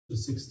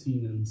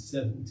16 and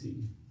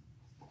 17.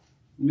 I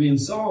mean,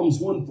 Psalms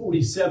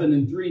 147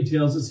 and 3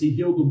 tells us he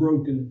healed the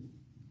broken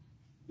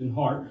in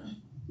heart,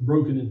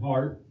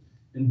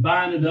 and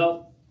bindeth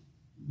up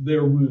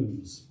their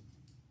wounds.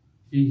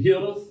 He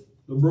healeth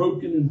the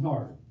broken in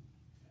heart,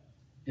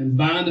 and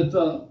bindeth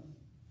up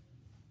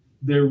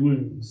their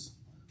wounds.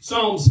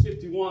 Psalms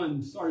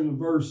 51, starting with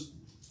verse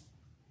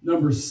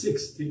number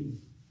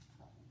 16.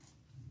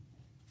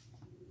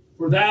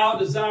 For thou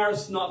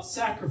desirest not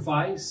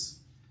sacrifice,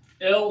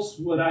 else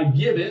would I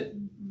give it.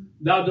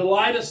 Thou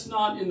delightest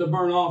not in the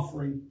burnt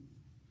offering.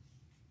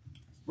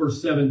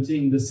 Verse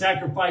 17. The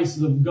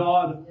sacrifices of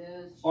God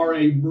are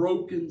a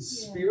broken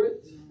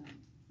spirit,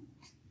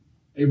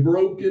 a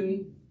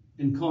broken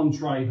and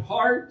contrite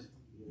heart.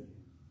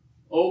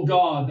 O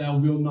God, thou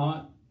wilt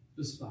not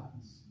despise.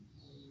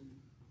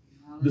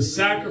 The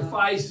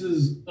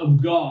sacrifices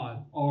of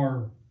God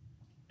are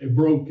a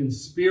broken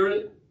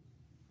spirit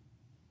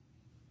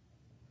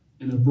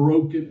and a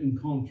broken and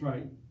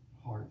contrite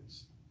heart.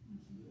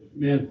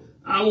 Man,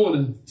 I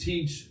want to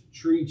teach,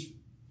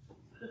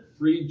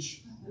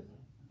 preach,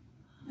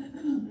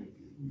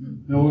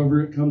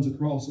 however it comes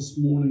across this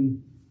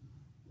morning,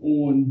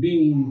 on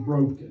being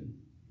broken.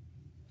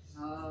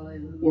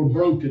 Hallelujah. Or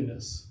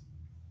brokenness.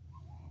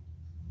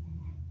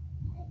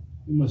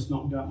 You must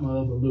not got my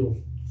other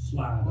little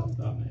slide up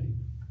that made.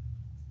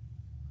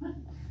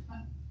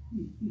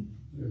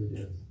 There it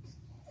is.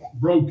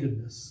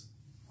 Brokenness.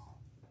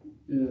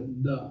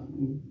 And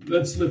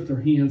let's lift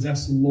our hands,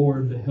 ask the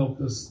Lord to help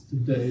us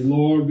today.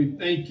 Lord, we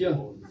thank you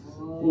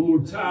one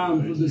more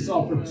time for this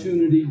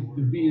opportunity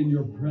to be in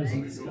your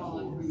presence,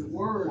 God.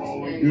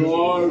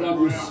 Lord,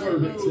 I'm your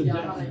servant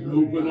today.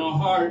 Open our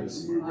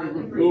hearts,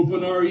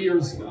 open our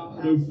ears,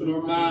 God, open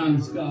our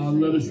minds, God.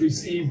 Let us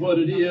receive what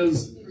it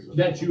is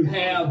that you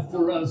have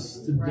for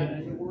us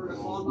today.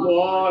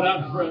 Lord,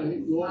 I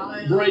pray,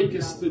 Lord, break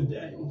us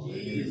today.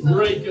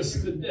 Break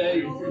us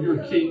today for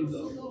your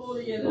kingdom.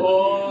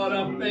 Lord,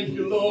 I thank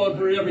you, Lord,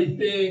 for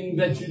everything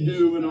that you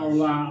do in our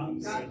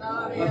lives.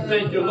 I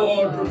thank you,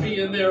 Lord, for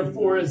being there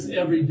for us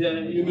every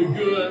day, in the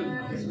good,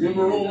 when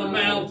we're on the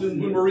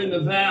mountains, when we're in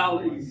the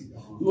valleys.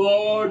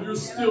 Lord, you're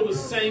still the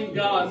same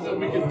God that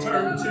we can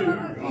turn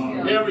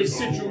to every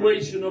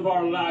situation of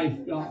our life,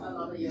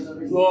 God.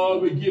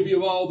 Lord, we give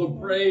you all the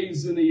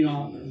praise and the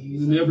honor.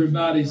 And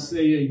everybody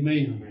say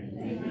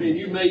amen. And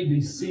you may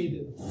be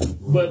seated.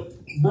 But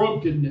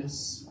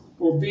brokenness,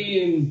 or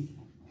being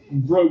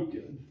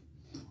broken.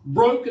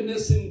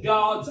 Brokenness in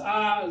God's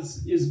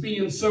eyes is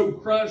being so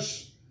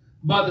crushed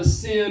by the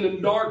sin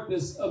and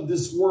darkness of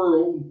this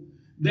world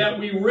that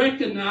we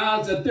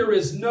recognize that there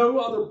is no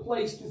other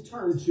place to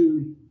turn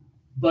to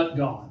but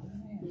God.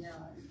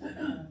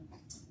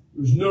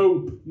 There's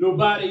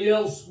nobody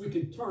else we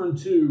can turn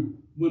to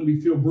when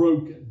we feel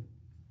broken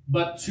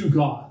but to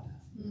God.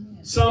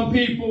 Some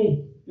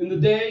people in the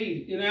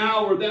day and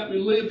hour that we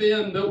live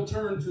in, they'll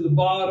turn to the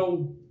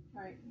bottle.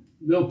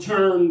 They'll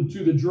turn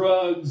to the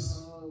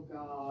drugs.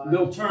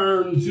 They'll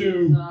turn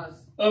to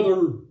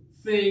other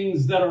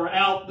things that are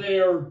out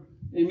there,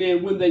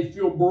 amen, when they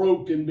feel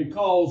broken,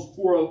 because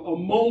for a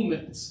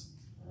moment,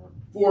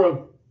 for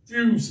a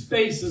few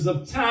spaces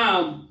of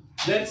time,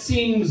 that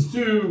seems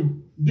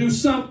to do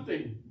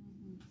something.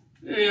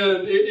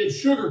 And it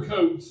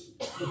sugarcoats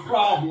the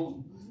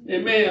problem,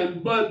 amen.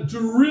 But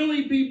to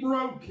really be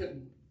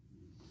broken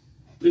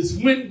is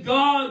when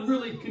God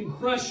really can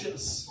crush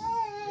us.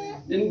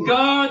 And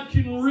God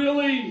can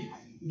really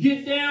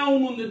get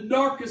down on the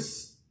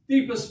darkest,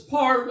 deepest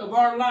part of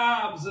our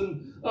lives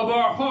and of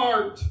our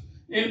heart.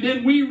 And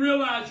then we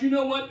realize, you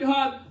know what,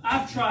 God?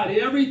 I've tried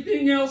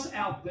everything else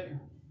out there.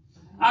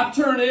 I've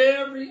turned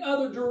every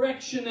other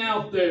direction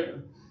out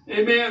there.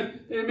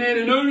 Amen. Amen.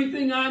 And the only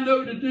thing I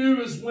know to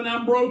do is when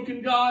I'm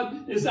broken,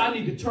 God, is I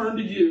need to turn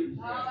to you.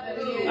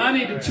 I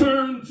need to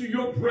turn to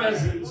your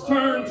presence,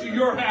 turn to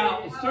your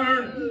house,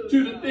 turn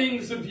to the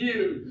things of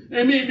you.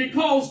 Amen.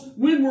 Because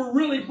when we're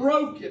really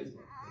broken,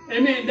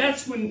 amen,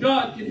 that's when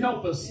God can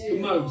help us the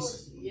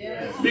most.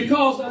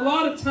 Because a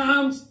lot of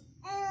times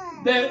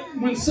that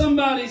when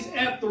somebody's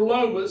at the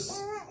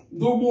lowest,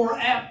 they're more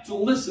apt to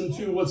listen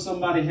to what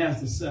somebody has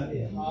to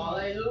say.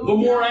 They're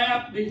more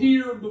apt to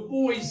hear the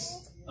voice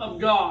of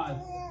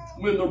God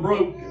when they're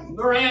broken.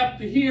 They're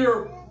apt to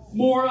hear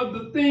more of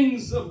the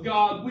things of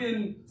God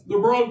when they're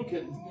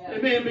broken.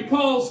 Amen.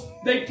 Because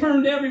they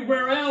turned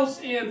everywhere else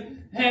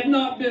and had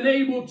not been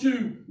able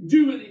to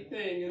do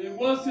anything.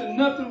 And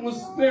nothing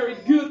was very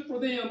good for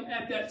them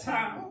at that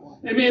time.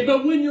 Amen.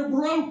 But when you're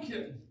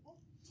broken,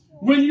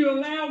 when you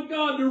allow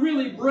God to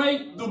really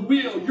break the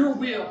will, your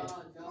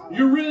will,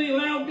 you really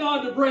allow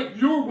God to break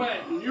your way.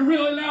 You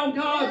really allow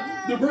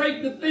God to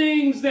break the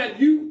things that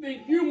you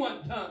think you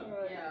want done.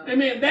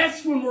 Amen.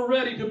 That's when we're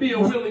ready to be a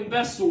willing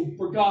vessel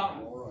for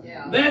God.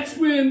 That's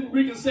when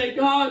we can say,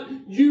 God,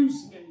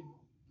 use me.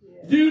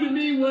 Do to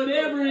me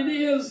whatever it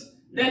is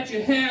that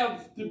you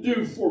have to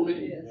do for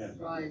me.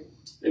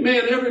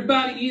 Amen.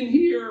 Everybody in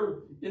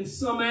here, in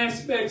some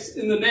aspects,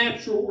 in the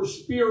natural or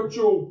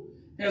spiritual,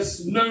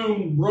 has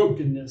known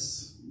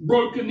brokenness.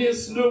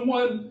 brokenness. No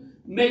one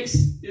makes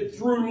it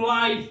through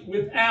life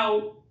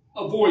without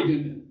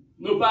avoiding it.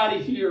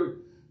 Nobody here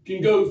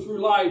can go through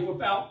life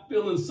without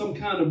feeling some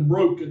kind of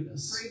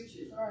brokenness.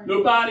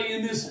 Nobody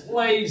in this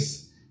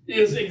place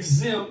is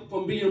exempt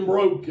from being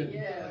broken.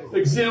 Yes.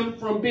 Exempt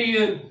from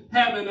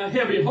having a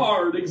heavy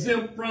heart.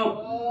 Exempt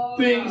from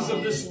things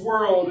of this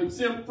world.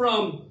 Exempt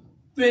from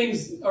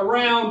things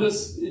around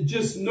us.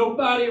 Just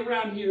nobody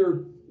around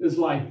here is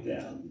like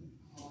that.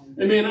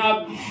 Amen.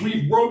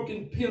 We've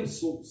broken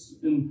pencils,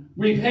 and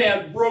we've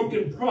had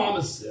broken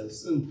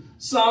promises, and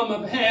some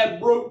have had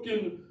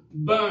broken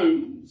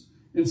bones,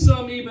 and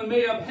some even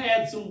may have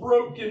had some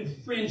broken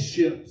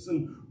friendships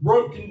and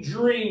broken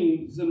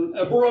dreams and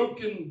a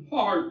broken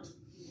heart.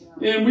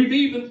 And we've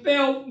even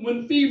felt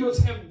when fevers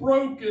have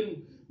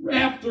broken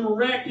after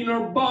racking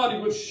our body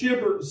with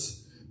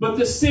shivers. But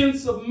the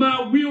sense of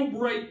my will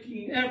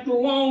breaking after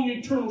long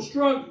eternal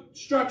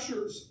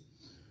structures.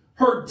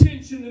 Her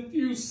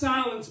tension-infused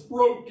silence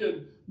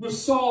broken with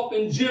soft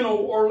and gentle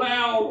or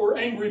loud or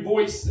angry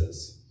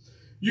voices.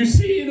 You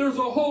see, there's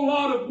a whole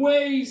lot of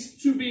ways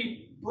to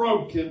be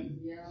broken.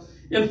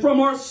 And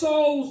from our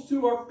souls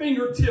to our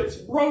fingertips,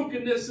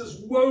 brokenness is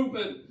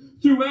woven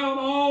throughout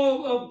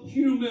all of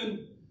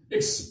human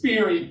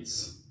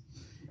experience.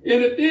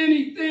 And if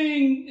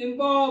anything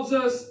involves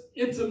us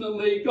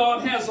intimately,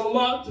 God has a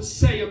lot to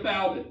say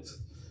about it.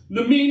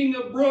 The meaning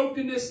of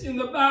brokenness in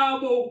the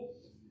Bible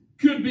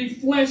could be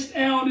fleshed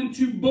out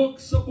into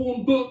books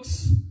upon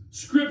books.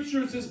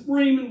 Scriptures is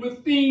brimming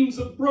with themes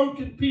of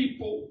broken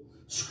people.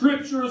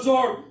 Scriptures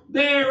are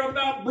there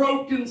about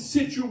broken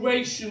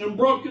situation and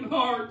broken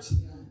hearts,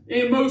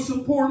 and most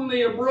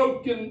importantly, a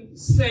broken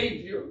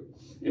Savior.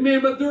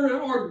 Amen. But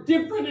there are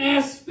different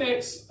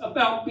aspects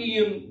about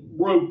being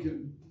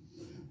broken.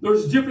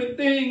 There's different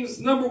things.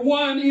 Number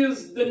one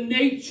is the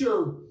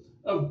nature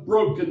of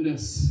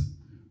brokenness.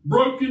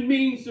 Broken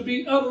means to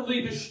be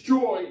utterly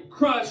destroyed,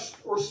 crushed,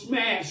 or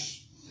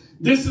smashed.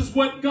 This is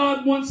what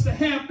God wants to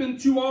happen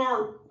to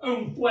our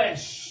own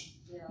flesh.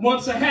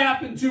 Wants to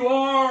happen to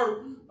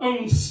our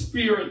own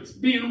spirit.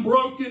 Being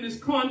broken is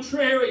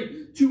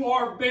contrary to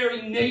our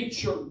very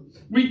nature.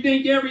 We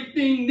think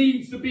everything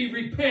needs to be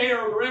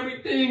repaired or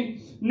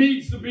everything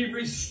needs to be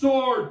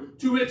restored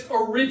to its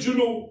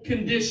original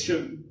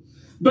condition.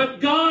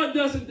 But God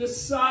doesn't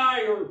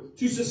desire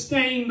to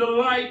sustain the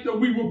life that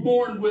we were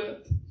born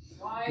with.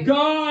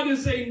 God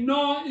is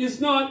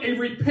not a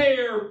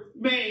repair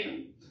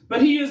man,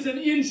 but He is an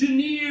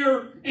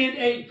engineer and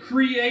a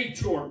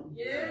creator.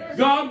 Yes.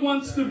 God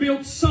wants to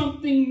build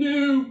something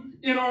new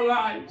in our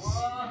lives.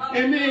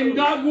 Amen.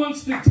 God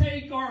wants to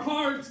take our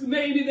hearts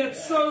maybe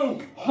that's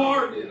so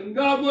hardened. And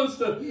God wants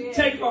to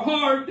take a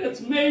heart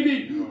that's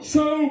maybe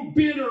so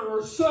bitter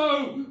or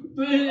so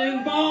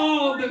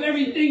involved in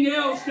everything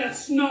else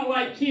that's not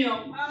like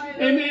Him.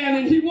 Amen.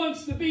 And He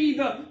wants to be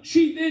the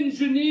chief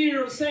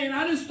engineer saying,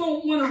 I just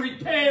don't want to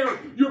repair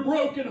your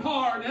broken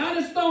heart. And I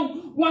just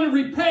don't want to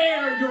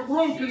repair your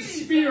broken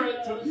spirit.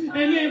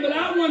 Amen. But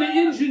I want to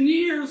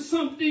engineer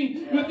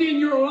something within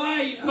your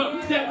life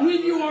that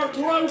when you are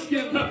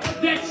broken,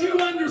 that you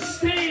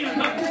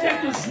understand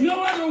that there's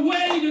no other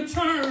way to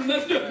turn.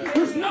 That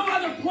there's no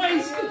other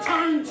place to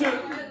turn to.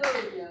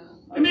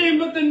 Amen.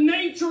 But the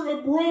nature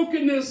of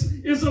brokenness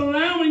is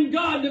allowing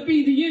God to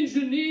be the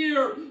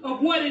engineer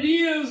of what it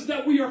is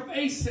that we are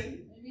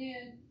facing.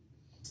 Amen.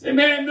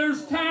 Amen.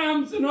 There's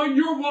times in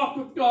your walk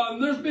with God,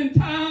 and there's been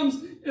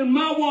times in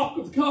my walk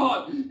with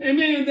God,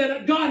 amen,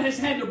 that God has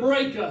had to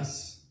break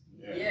us.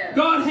 Yeah.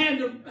 God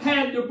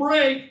had to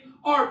break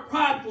our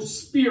prideful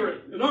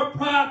spirit and our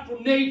prideful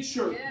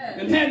nature,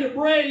 and had to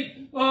break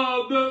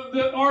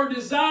our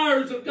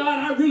desires of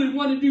God. I really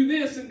want to do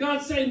this, and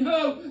God saying,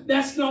 no,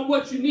 that's not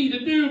what you need to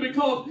do,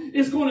 because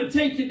it's going to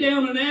take you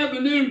down an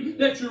avenue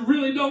that you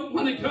really don't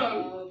want to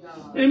go.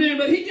 Amen.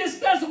 But He just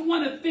doesn't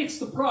want to fix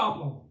the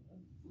problem.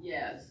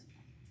 Yes.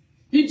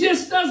 He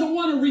just doesn't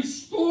want to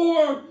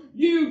restore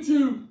you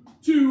to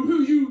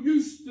who you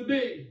used to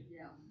be.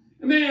 Yeah.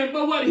 Amen.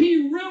 But what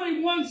He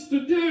really wants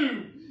to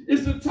do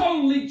is to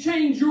totally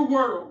change your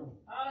world.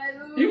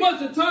 Hallelujah. He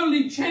wants to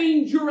totally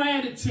change your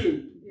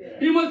attitude. Yeah.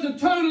 He wants to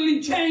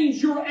totally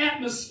change your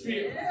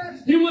atmosphere.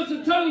 Yes. He wants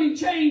to totally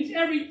change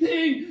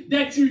everything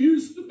that you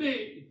used to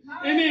be.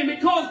 Amen.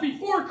 Because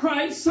before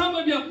Christ, some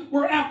of you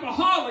were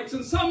alcoholics,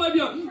 and some of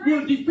you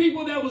were the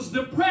people that was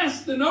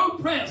depressed and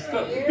oppressed.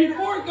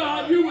 Before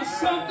God, you was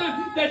something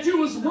that you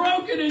was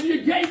broken, and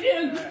you gave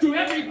in to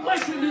every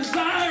fleshly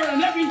desire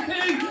and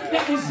everything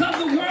that was of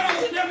the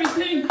world and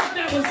everything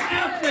that was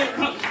out there.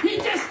 He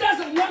just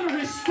doesn't want to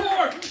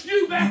restore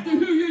you back to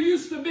who you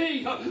used to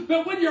be.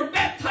 But when you're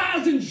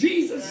baptized in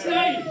Jesus'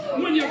 name,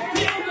 when you're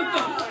filled with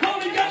the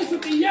Holy Ghost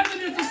with the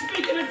evidence of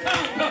speaking in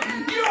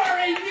tongues, you are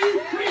a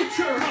new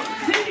creature.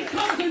 He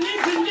becomes an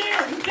engineer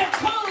that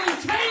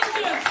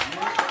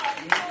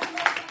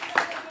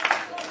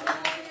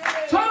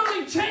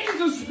totally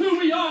changes who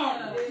we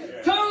are.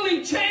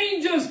 Totally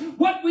changes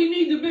what we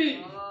need to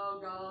be.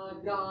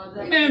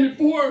 Man,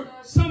 before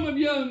some of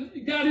you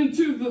got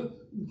into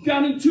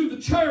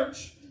the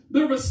church,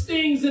 there was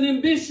things and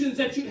ambitions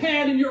that you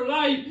had in your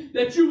life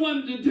that you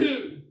wanted to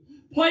do.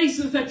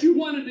 Places that you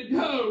wanted to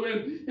go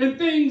and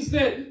things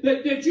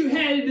that you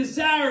had a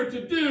desire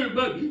to do.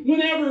 But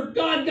whenever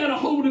God got a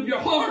hold of your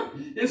heart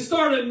and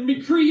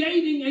started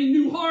creating a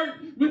new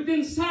heart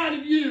within inside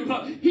of you,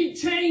 He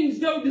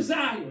changed those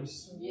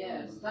desires.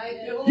 Yes,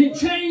 thank you, Lord. He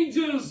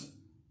changes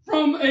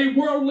from a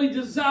worldly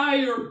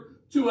desire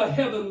to a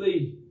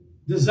heavenly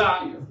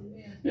desire.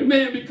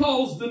 Amen.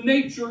 Because the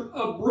nature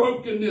of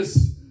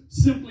brokenness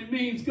simply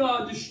means,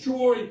 God,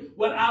 destroy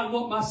what I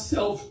want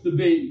myself to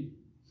be.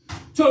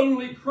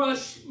 Totally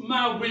crush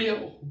my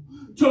will.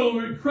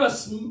 Totally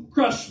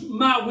crush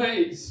my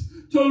ways.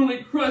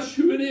 Totally crush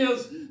who it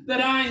is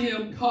that I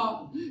am,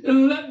 God.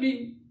 And let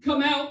me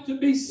come out to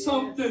be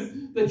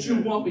something that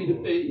you want me to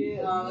be.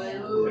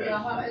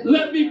 Hallelujah.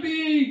 Let me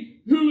be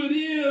who it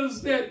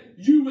is that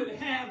you would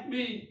have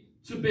me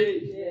to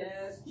be.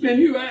 Yes. And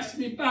you asked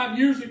me 5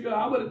 years ago,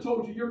 I would have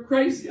told you, you're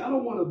crazy. I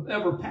don't want to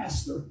ever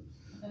pastor.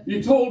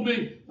 You told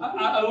me,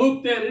 I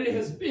looked at it, it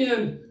has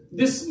been,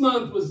 this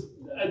month was,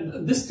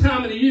 this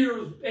time of the year,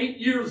 8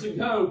 years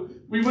ago,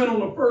 we went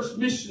on a first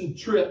mission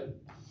trip.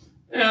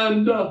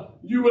 And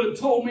you would have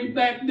told me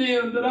back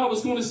then that I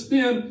was going to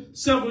spend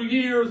several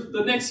years,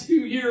 the next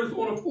few years,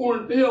 on a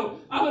foreign field.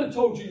 I would have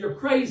told you you're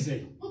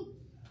crazy.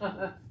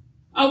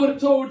 I would have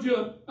told you,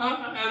 and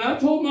I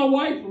told my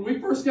wife when we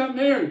first got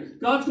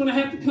married, God's going to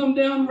have to come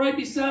down right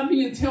beside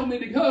me and tell me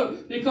to go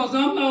because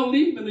I'm not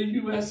leaving the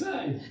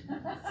USA.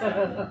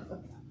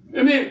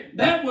 Amen.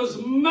 That was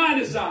my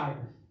desire.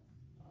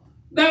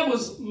 That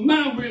was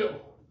my will.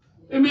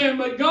 Amen.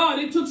 But God,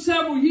 it took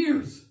several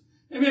years.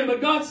 Amen. But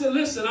God said,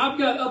 listen, I've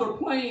got other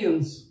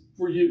plans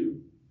for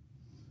you.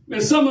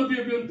 And some of you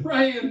have been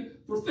praying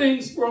for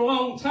things for a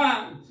long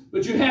time,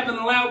 but you haven't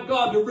allowed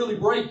God to really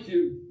break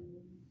you.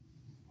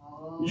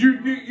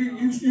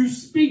 You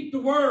speak the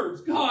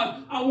words,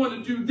 God, I want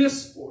to do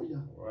this for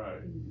you.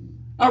 Right.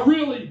 I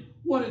really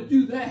want to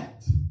do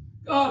that.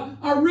 God,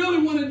 I really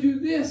want to do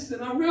this.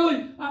 And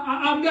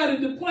I've got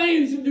the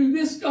plans to do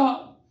this,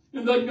 God.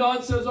 And then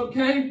God says,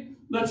 okay,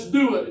 let's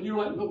do it. And you're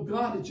like, well,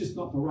 God, it's just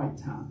not the right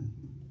time.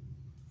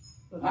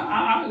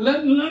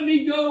 Let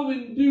me go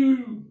and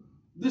do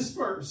this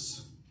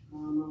first.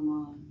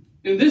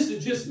 And this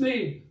is just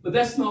me, but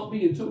that's not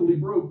being totally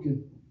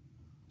broken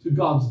to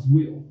God's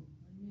will.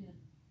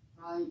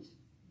 Right.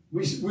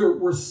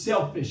 We're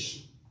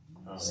selfish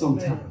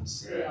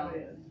sometimes. Yeah.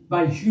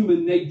 By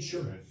human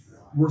nature,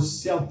 we're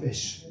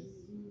selfish.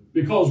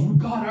 Because,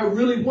 God, I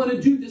really want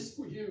to do this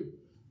for you.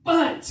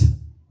 But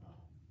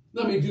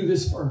let me do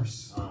this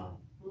first.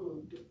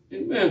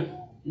 Amen.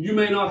 You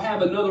may not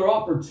have another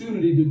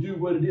opportunity to do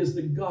what it is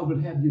that God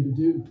would have you to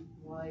do.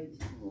 Right.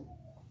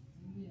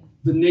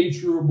 The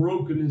nature of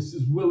brokenness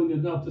is willing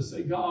enough to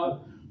say,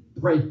 God,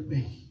 break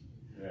me.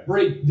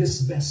 Break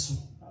this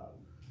vessel.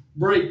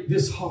 Break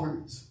this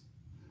heart.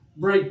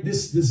 Break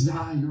this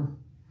desire.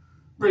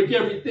 Break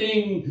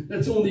everything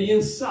that's on the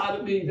inside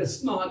of me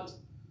that's not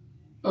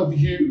of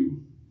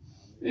you.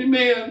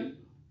 Amen.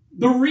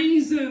 The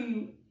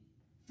reason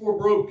for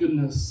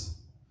brokenness,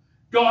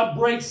 God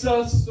breaks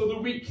us so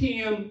that He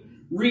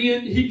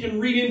can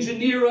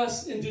re-engineer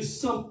us into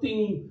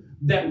something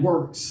that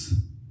works.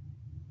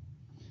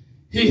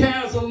 He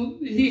has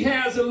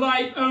a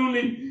life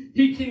only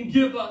He can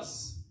give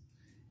us.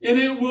 And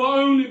it will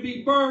only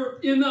be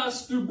birthed in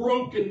us through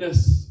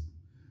brokenness.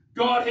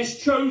 God has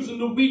chosen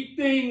the weak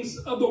things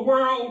of the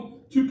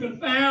world to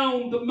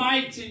confound the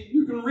mighty.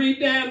 You can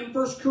read that in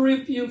 1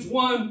 Corinthians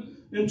 1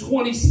 and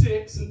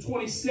 26 and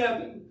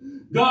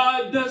 27.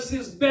 God does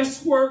His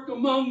best work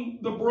among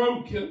the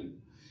broken.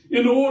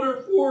 In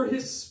order for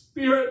His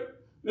Spirit,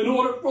 in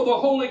order for the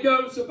Holy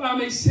Ghost, if I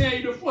may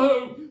say, to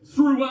flow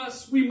through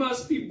us, we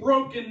must be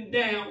broken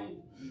down.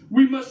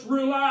 We must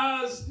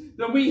realize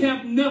that we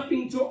have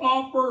nothing to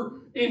offer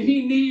and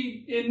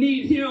need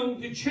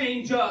Him to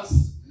change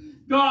us.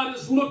 God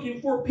is looking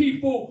for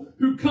people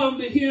who come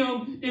to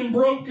Him in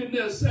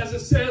brokenness, as it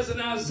says in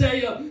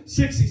Isaiah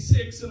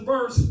 66 and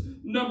verse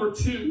number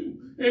 2.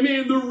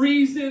 Amen. The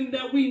reason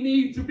that we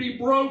need to be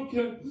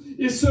broken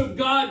is so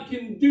God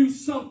can do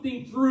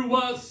something through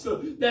us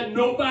that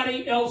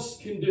nobody else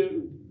can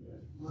do.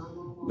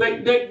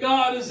 That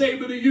God is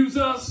able to use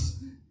us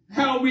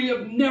how we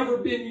have never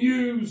been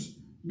used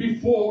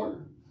before.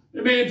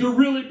 Amen. To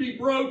really be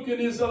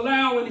broken is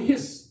allowing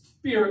His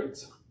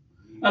Spirit,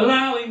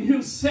 allowing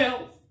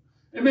Himself,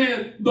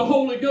 amen, the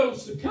Holy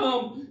Ghost to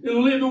come and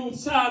live on the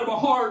side of a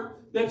heart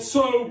that's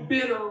so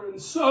bitter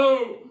and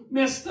so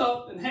messed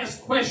up and has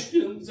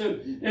questions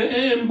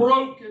and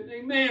broken.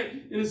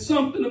 Amen. And it's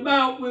something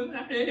about when,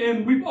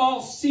 and we've all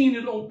seen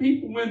it on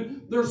people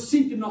when they're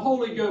seeking the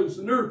Holy Ghost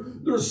and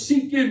they're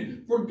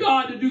seeking for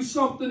God to do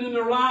something in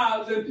their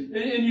lives,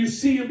 and you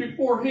see them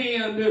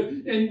beforehand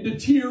and the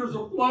tears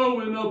are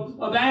flowing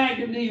of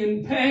agony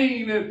and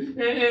pain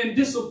and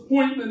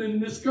disappointment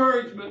and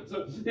discouragement.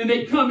 And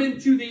they come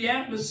into the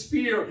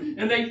atmosphere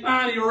and they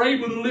finally are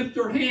able to lift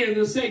their hands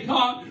and say,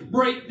 God,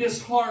 break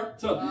this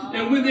heart.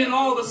 And when then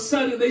all of a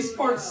sudden they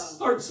start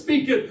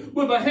speaking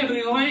with a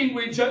heavenly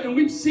language, and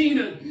we've seen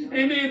it.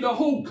 Amen. The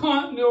whole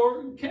continent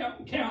or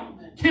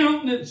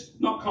countenance,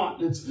 not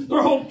continents,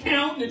 their whole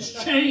countenance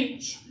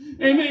change.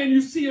 Amen.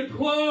 You see a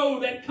glow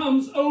that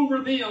comes over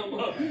them.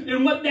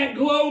 And what that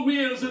glow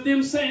is of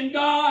them saying,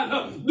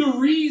 God, the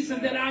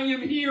reason that I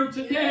am here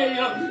today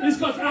is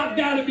because I've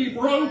got to be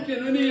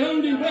broken. And the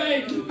only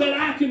way that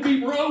I can be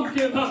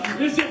broken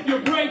is if you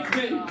break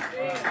me.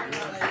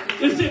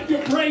 Is if you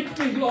break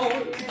me,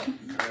 Lord.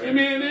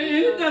 Amen. And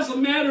it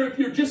doesn't matter if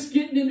you're just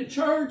getting into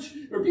church,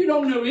 or if you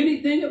don't know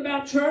anything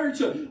about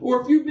church,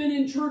 or if you've been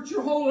in church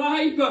your whole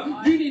life.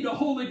 You need the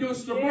Holy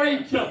Ghost to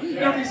break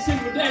every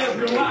single day of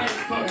your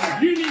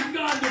life. You need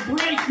God to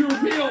break your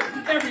will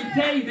every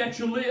day that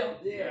you live.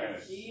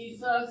 Yes.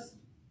 Jesus.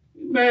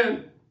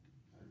 Man,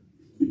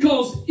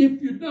 because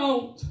if you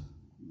don't,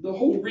 the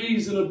whole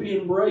reason of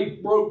being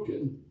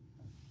broken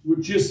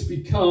would just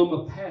become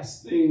a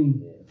past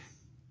thing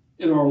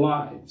in our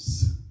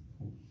lives.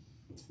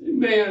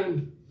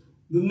 Amen.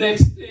 The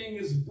next thing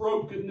is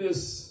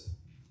brokenness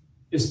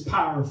is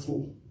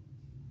powerful.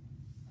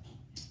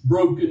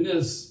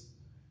 Brokenness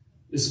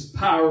is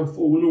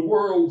powerful. When the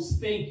world's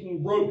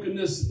thinking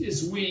brokenness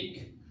is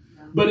weak,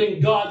 but in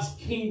God's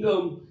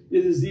kingdom,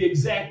 it is the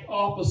exact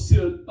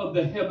opposite of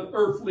the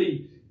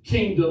earthly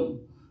kingdom.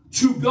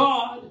 To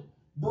God,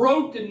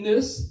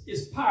 brokenness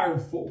is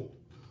powerful.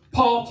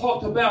 Paul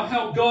talked about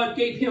how God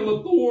gave him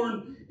a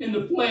thorn in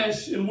the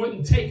flesh and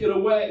wouldn't take it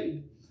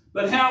away.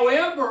 But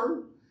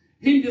however,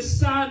 he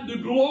decided to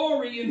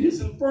glory in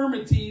his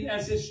infirmity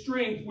as his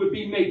strength would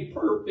be made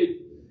perfect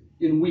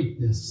in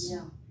weakness.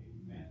 Yeah.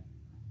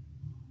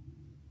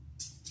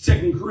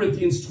 2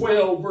 Corinthians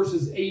 12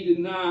 verses 8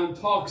 and 9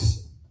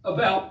 talks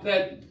about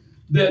that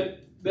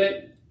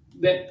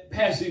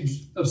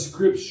passage of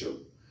Scripture.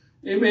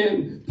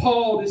 Amen.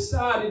 Paul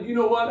decided, you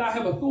know what? I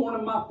have a thorn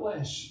in my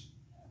flesh.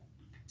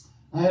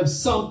 I have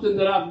something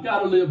that I've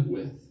got to live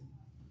with.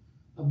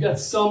 I've got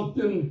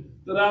something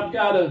that I've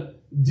got to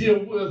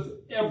deal with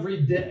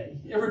every day.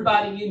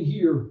 Everybody in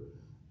here,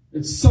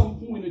 at some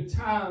point in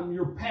time,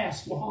 your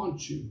past will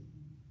haunt you.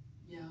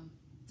 Yeah.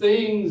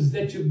 Things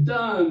that you've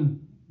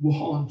done will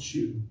haunt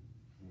you.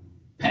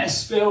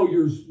 Past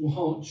failures will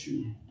haunt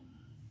you.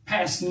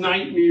 Past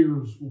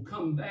nightmares will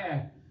come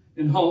back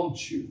and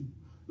haunt you.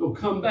 They'll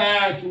come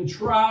back and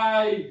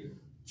try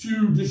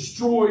to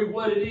destroy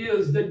what it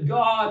is that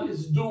God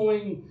is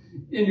doing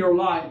in your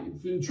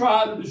life, and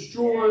try to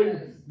destroy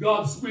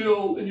God's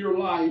will in your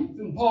life.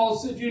 And Paul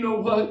said, you know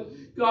what?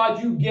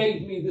 God, you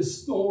gave me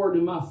this thorn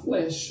in my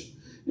flesh.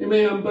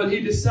 Amen. But he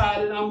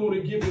decided, I'm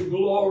going to give you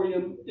glory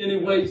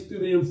anyways through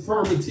the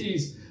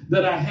infirmities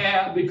that I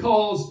have,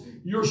 because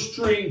your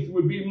strength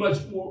would be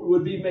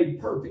made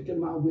perfect in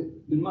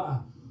my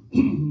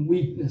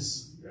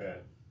weakness. Yeah.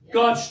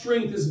 God's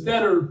strength is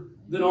better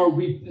than our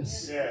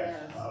weakness. Yeah.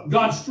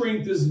 God's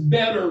strength is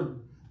better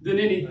than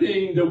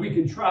anything that we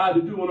can try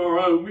to do on our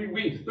own.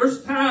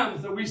 There's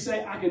times that we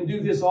say, I can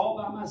do this all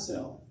by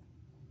myself.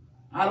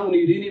 I don't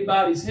need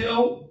anybody's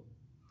help.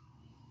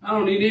 I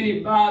don't need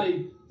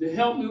anybody to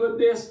help me with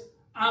this.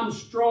 I'm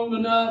strong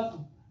enough.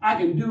 I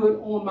can do it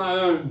on my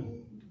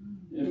own.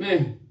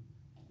 Amen.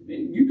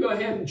 You go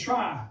ahead and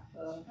try.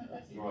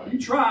 You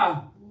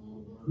try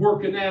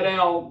working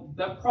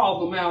that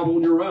problem out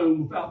on your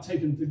own without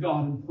taking it to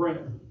God in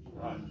prayer.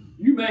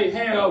 You may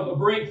have a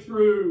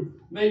breakthrough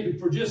maybe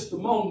for just a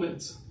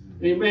moment.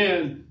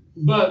 Amen.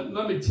 But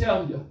let me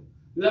tell you,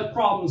 that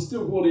problem is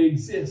still going to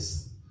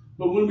exist.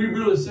 But when we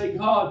really say,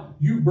 God,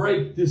 you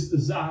break this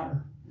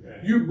desire.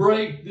 You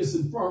break this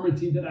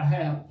infirmity that I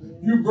have.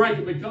 You break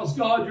it, because,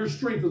 God, your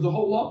strength is a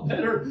whole lot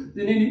better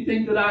than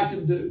anything that I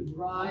can do.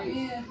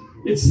 Right.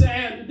 It's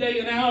sad the day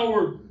and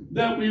hour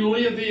that we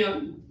live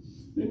in.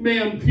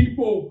 Amen.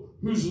 People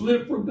who's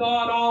lived for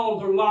God all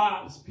of their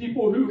lives.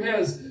 People who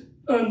has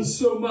done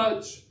so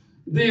much.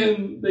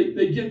 Then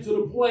they get to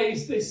the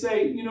place, they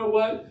say, you know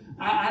what?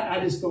 I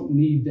just don't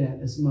need that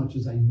as much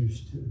as I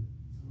used to.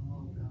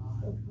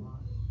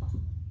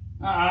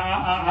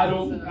 I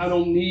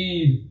don't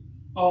need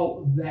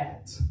all of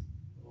that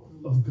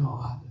of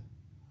God.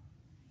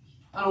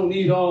 I don't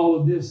need all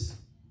of this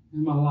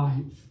in my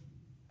life.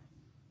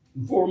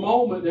 And for a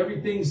moment,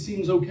 everything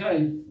seems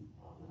okay.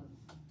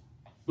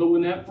 But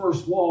when that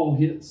first wall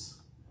hits,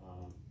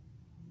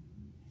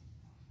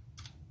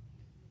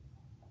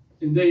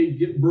 and they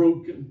get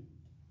broken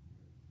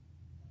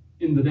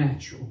in the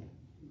natural,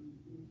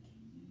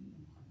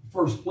 the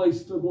first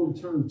place they're going to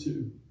turn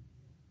to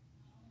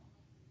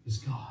is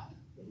God.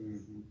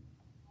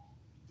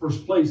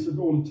 First place they're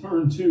going to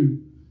turn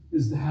to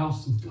is the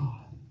house of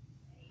God.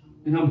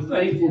 And I'm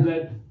thankful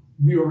that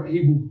we are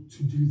able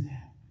to do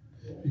that,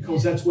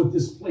 because that's what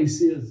this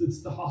place is.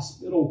 It's the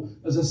hospital,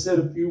 as I said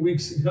a few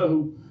weeks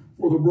ago,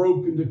 for the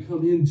broken to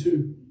come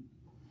into.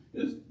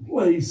 This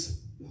place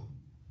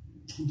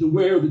to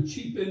where the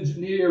chief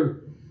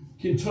engineer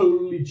can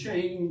totally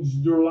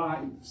change their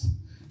lives.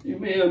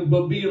 Amen.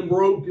 But being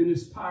broken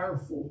is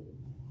powerful.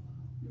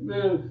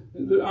 Amen.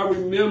 I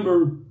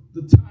remember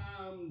the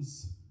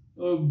times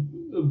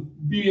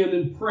of being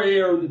in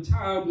prayer, and the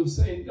time of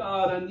saying,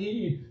 God, I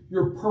need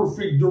your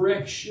perfect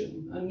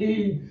direction. I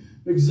need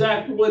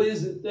exactly what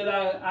is it that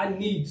I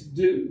need to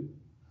do.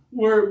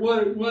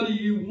 What do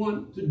you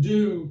want to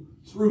do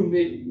through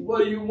me?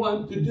 What do you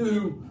want to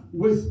do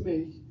with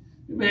me?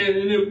 Man,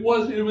 and it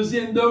was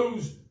in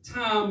those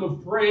time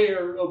of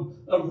prayer, of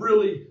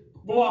really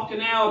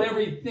blocking out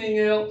everything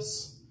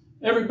else.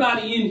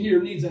 Everybody in here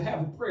needs to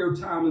have a prayer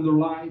time in their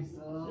life.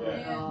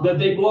 That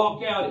they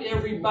block out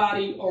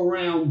everybody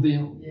around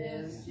them.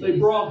 Yes, they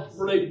block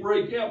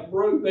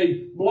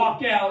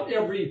out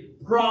every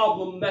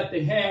problem that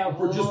they have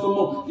for just a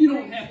moment. You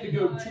don't have to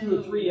go 2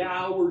 or 3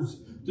 hours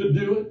to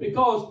do it,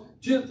 because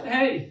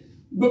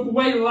but the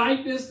way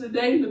life is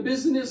today in the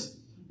business,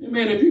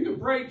 amen, if you can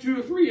pray 2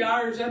 or 3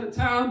 hours at a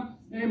time,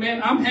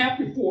 amen, I'm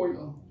happy for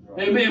you.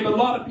 Amen. But a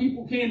lot of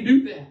people can't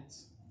do that.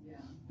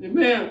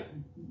 Amen.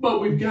 But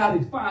we've got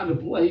to find a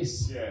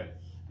place. Yeah.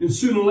 And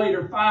sooner or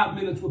later, 5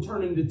 minutes will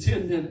turn into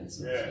 10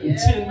 minutes. Yeah. And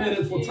 10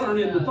 minutes will turn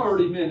into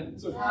 30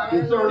 minutes.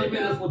 And 30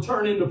 minutes will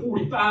turn into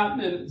 45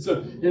 minutes.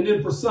 And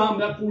then for some,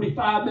 that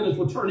 45 minutes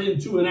will turn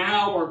into an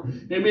hour.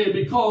 Amen.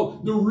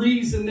 Because the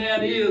reason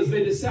that is,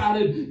 they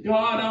decided,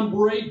 God, I'm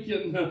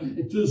breaking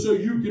so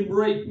you can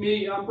break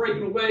me. I'm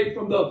breaking away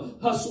from the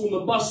hustle and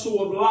the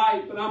bustle of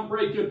life. And I'm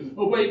breaking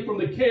away from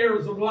the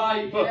cares of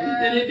life.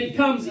 And it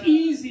becomes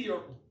easier.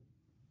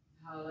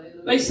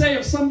 They say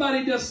if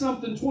somebody does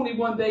something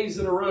 21 days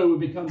in a row, it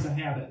becomes a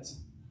habit.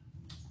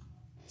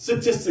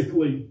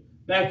 Statistically,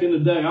 back in the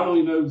day, I don't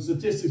even know,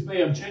 statistics may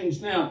have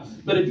changed now,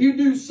 but if you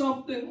do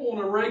something on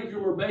a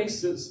regular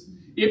basis,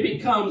 it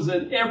becomes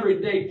an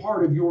everyday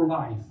part of your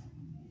life.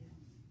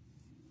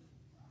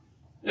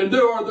 And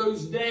there are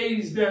those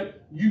days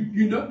that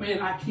you know,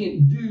 man, I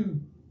can't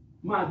do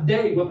my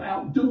day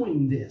without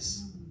doing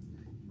this.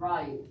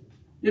 Right.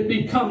 It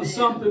becomes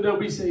something that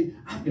we say,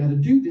 I've got to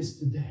do this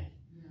today.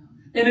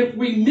 And if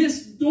we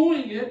miss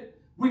doing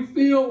it, we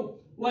feel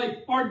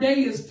like our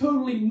day is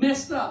totally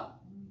messed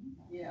up.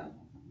 Yeah.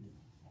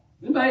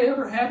 Anybody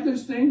ever have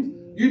those things?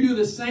 You do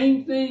the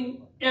same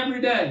thing every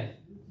day.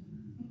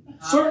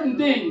 Certain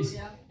things.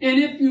 And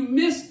if you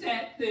miss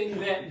that thing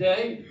that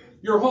day,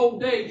 your whole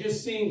day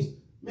just seems,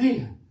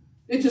 man,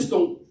 it just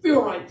don't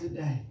feel right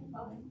today.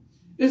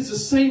 It's the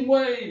same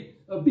way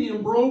of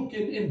being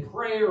broken in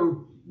prayer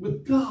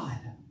with God.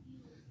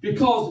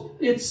 Because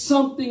it's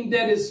something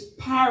that is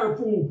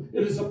powerful.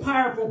 It is a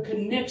powerful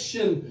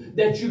connection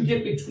that you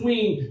get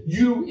between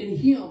you and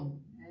Him.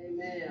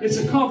 Amen. It's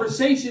a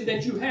conversation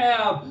that you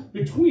have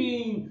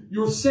between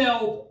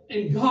yourself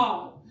and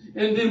God.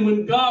 And then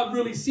when God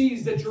really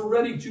sees that you're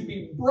ready to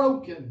be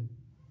broken,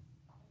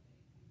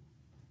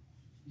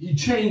 He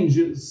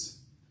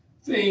changes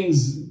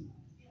things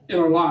in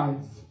our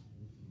life.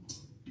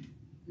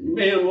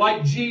 Man,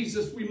 like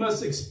Jesus, we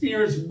must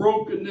experience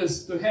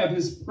brokenness to have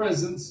His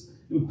presence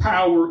and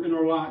power in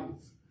our life.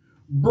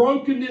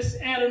 Brokenness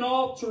at an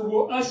altar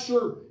will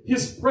usher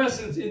His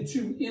presence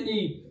into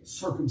any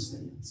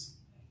circumstance.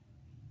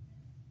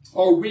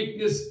 Our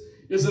weakness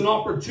is an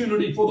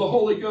opportunity for the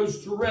Holy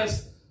Ghost to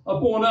rest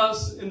upon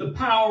us and the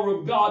power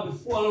of God to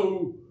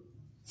flow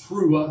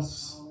through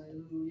us.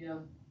 Hallelujah.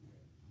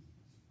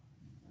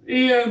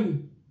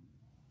 And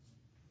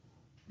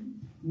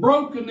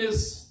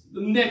brokenness,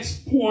 the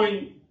next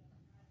point,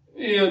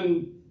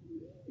 and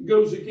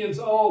goes against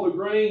all the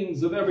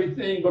grains of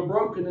everything, but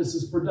brokenness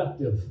is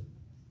productive.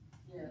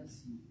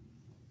 Yes.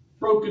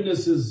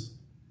 Brokenness is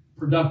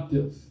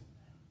productive.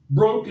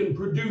 Broken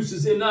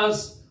produces in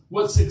us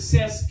what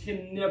success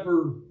can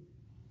never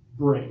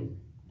bring.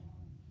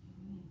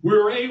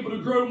 We're able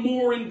to grow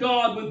more in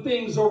God when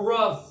things are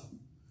rough,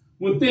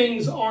 when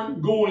things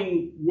aren't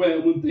going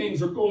well, when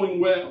things are going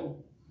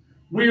well.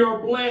 We are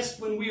blessed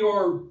when we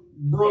are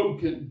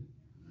broken.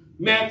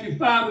 Matthew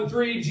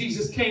 5:3,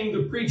 Jesus came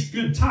to preach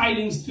good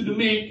tidings to the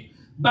meek,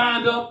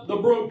 bind up the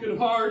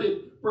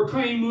brokenhearted,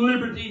 proclaim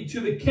liberty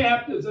to the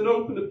captives, and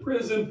open the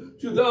prison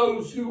to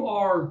those who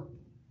are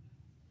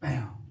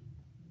bound.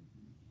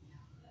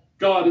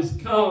 God has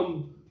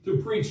come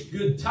to preach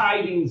good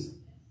tidings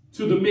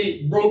to the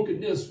meek.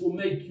 Brokenness will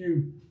make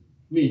you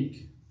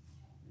meek.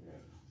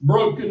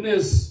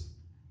 Brokenness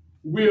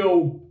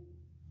will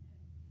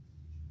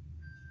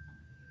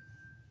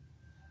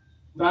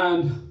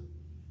bind.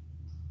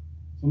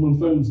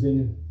 Someone's phone's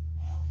dinging.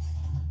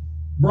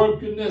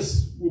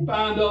 Brokenness will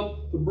bind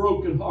up the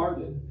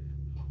brokenhearted.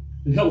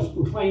 It helps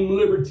proclaim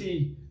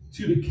liberty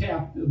to the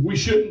captive. We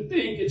shouldn't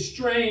think it's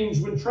strange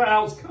when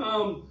trials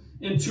come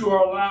into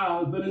our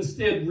lives, but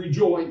instead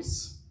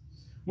rejoice.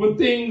 When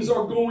things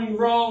are going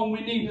wrong, we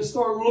need to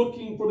start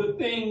looking for the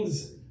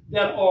things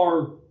that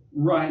are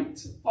right.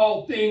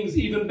 All things,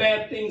 even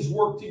bad things,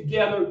 work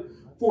together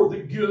for the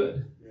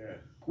good. Yeah.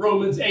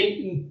 Romans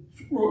 8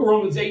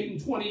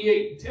 and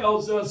 28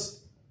 tells us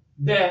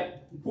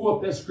that, pull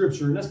up that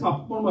scripture, and that's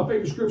one of my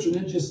favorite scriptures,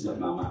 and it just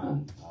slipped my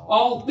mind.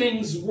 All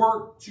things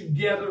work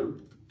together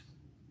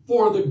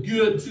for the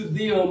good to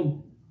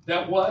them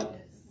that what?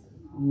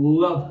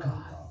 Love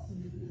God.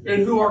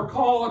 And who are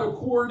called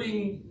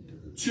according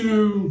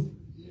to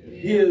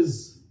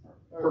His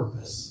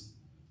purpose.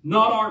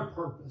 Not our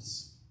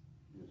purpose.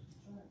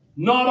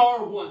 Not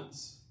our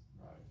wants.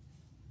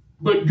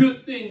 But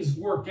good things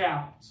work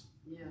out.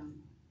 Yeah.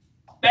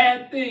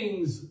 Bad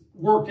things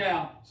work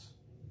out.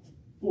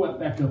 Pull that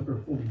back up there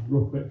for me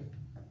real quick.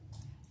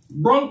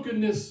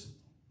 Brokenness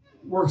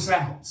works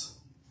out.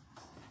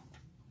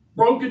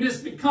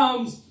 Brokenness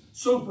becomes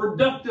so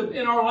productive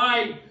in our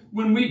life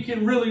when we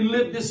can really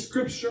live this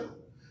scripture.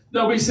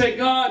 That we say,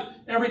 God,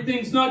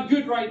 everything's not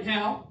good right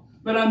now,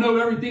 but I know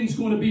everything's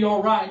going to be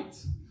all right.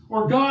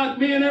 Or God,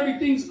 man,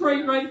 everything's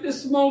great right at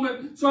this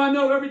moment, so I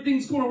know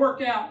everything's going to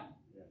work out.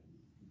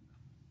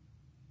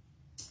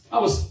 I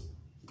was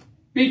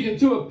speaking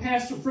to a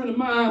pastor friend of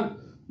mine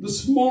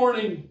this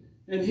morning,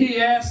 and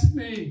he asked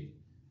me,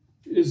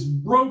 is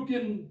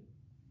broken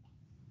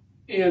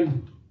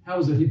and, how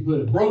is it he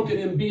put it? Broken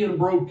and being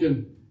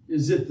broken,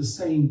 is it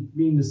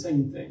mean the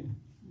same thing?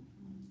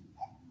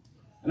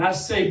 And I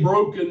say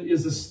broken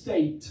is a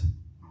state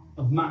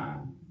of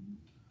mind.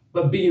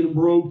 But being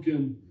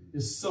broken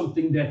is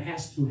something that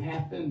has to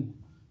happen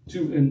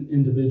to an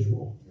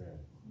individual.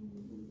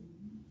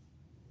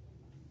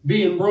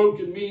 Being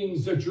broken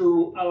means that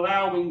you're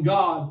allowing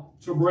God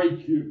to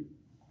break you.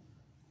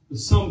 But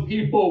some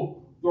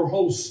people, their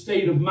whole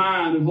state of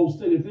mind and whole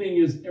state of thing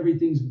is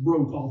everything's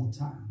broke all the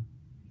time.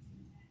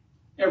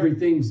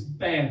 Everything's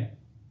bad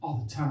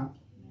all the time.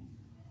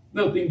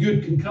 Nothing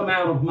good can come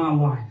out of my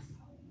life.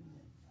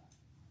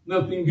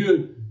 Nothing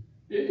good.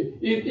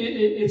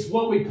 It's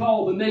what we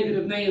call the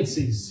negative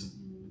Nancy's.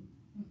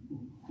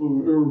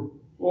 Or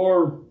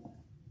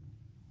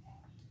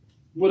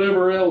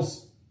whatever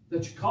else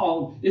that you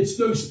call them. It's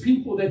those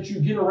people that you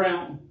get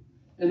around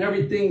and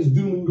everything's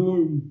doom and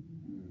gloom.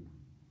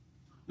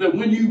 That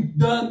when you're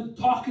done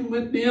talking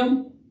with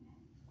them,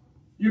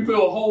 you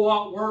feel a whole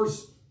lot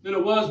worse than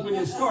it was when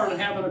you started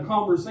having a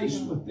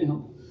conversation with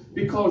them,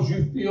 because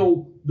you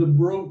feel the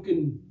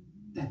broken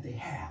that they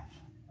have.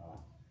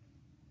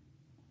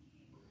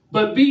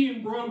 But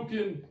being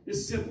broken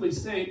is simply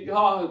saying,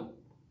 God,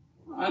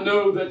 I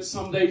know that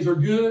some days are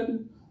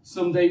good,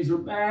 some days are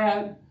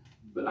bad,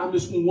 but I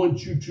just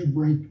want you to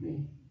break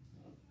me.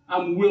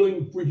 I'm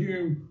willing for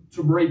you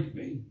to break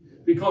me,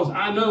 because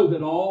I know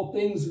that all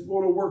things are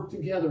going to work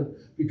together,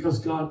 because,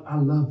 God, I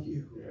love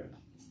you.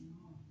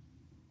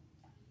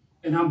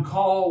 And I'm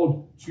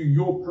called to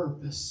your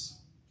purpose.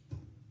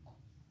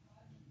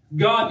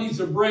 God needs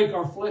to break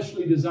our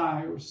fleshly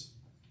desires.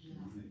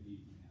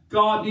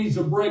 God needs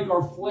to break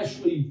our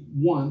fleshly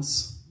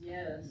wants.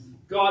 Yes.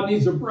 God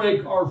needs to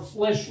break our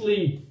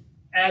fleshly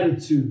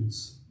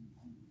attitudes.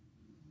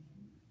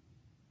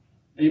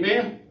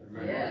 Amen?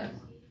 Yes.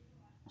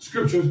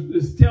 Scripture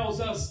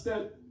tells us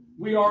that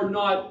we are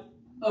not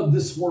of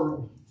this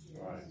world.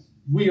 Right.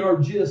 We are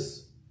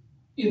just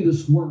in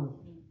this world.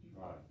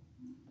 Right.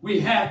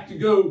 We have to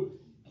go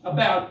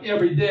about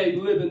every day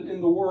living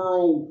in the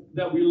world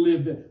that we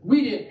live in.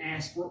 We didn't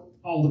ask for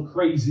all the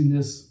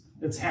craziness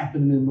that's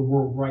happening in the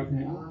world right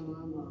now.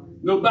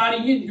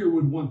 Nobody in here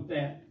would want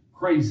that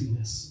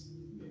craziness.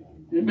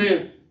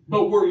 Amen.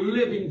 But we're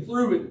living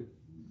through it.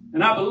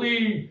 And I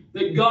believe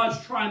that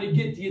God's trying to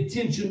get the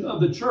attention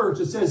of the church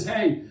that says,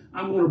 hey,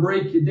 I'm going to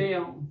break you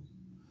down.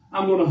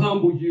 I'm going to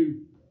humble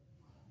you.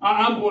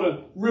 I'm going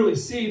to really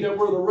see that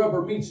where the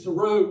rubber meets the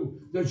road,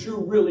 that you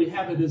really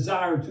have a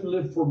desire to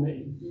live for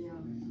me. Yeah.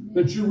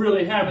 That you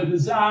really have a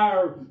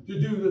desire to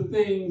do the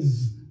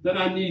things that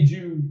I need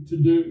you to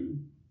do.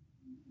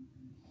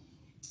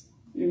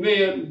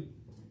 Amen.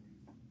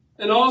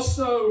 And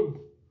also,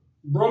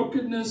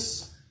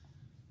 brokenness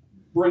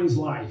brings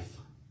life.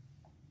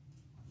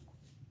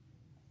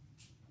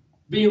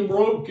 Being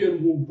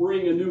broken will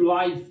bring a new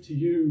life to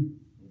you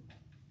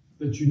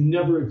that you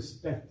never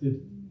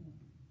expected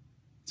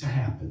to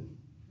happen.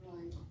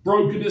 Right.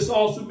 Brokenness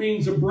also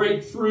means a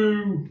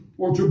breakthrough,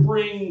 or to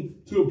bring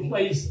to a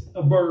place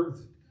of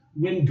birth.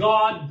 When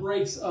God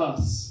breaks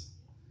us,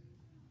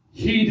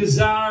 He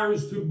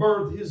desires to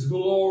birth His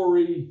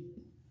glory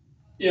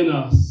in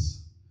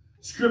us.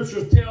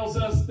 Scripture tells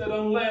us that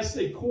unless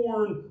a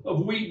corn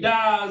of wheat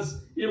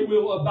dies, it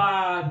will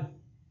abide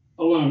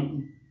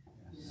alone.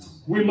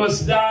 We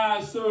must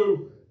die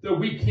so that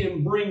we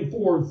can bring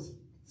forth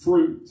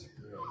fruit.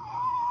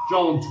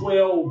 John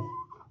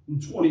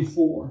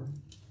 12:24.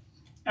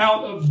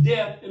 Out of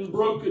death and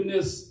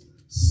brokenness,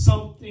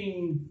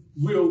 something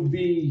will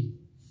be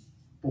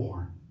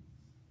born.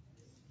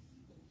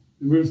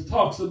 It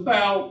talks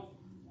about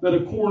that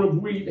a corn of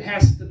wheat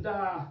has to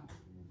die,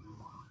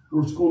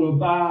 or it's going to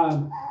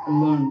abide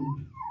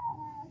alone.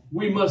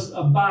 We must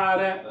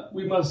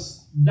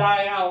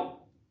die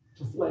out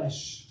to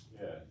flesh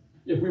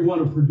if we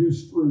want to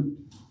produce fruit.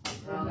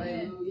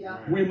 Hallelujah.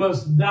 We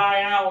must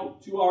die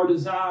out to our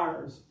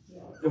desires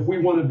if we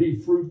want to be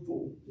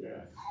fruitful.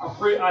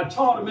 I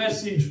taught a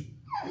message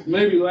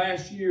maybe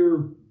last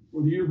year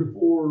or the year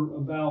before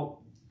about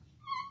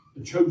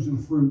the chosen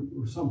fruit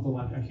or something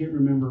like that. I can't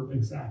remember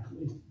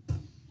exactly.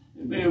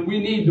 And man, we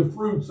need the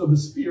fruits of the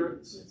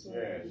Spirit.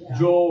 Yes.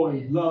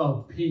 Joy,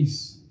 love,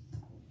 peace,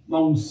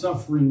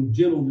 long-suffering,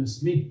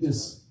 gentleness,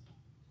 meekness,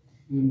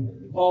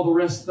 and all the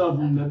rest of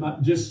them that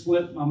might just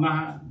slipped my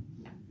mind.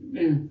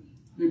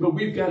 But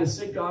we've got to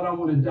say, God, I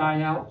want to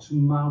die out to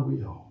my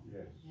will.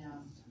 Yeah.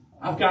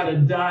 I've got to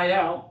die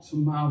out to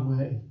my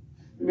way.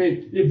 I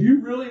mean, if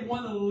you really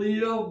want to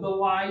live the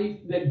life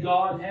that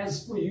God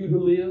has for you to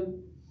live,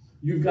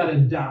 you've got to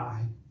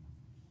die.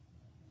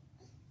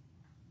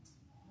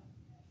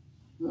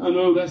 I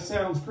know that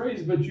sounds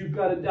crazy, but you've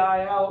got to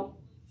die out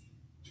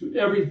to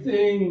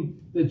everything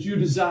that you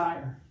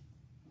desire.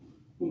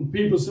 When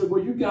people say,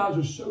 well, you guys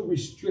are so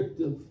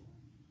restrictive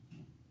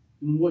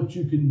in what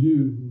you can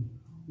do,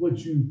 what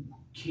you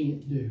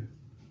can't do.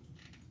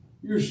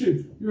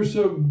 You're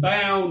so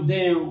bound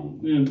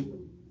down,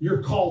 and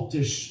you're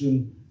cultish,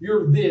 and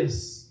you're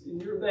this,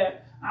 and you're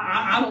that.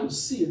 I don't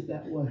see it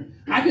that way.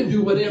 I can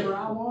do whatever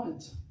I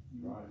want.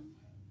 Right.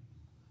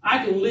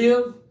 I can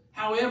live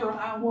however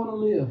I want to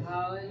live.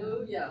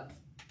 Hallelujah.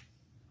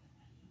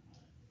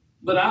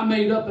 But I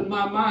made up in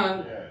my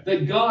mind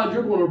that, God,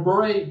 you're going to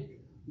break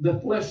the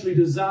fleshly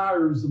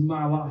desires of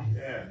my life.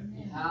 Yeah.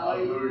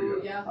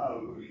 Hallelujah.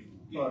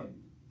 Hallelujah.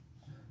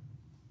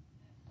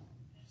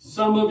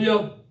 Some of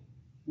you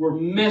were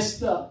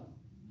messed up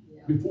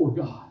before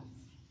God.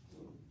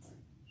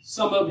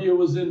 Some of you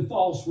was in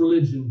false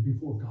religion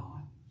before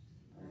God.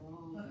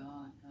 Oh,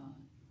 God.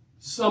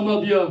 Some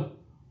of you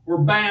were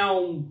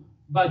bound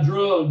by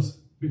drugs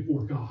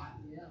before God.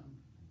 Yeah.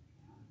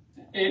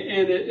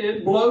 And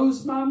it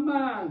blows my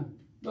mind,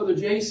 Brother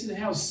Jason,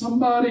 how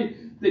somebody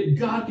that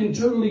God can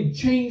totally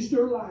change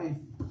their life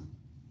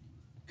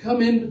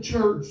come into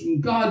church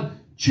and God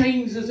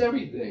changes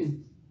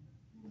everything.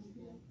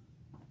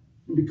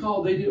 And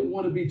because they didn't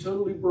want to be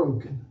totally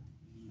broken,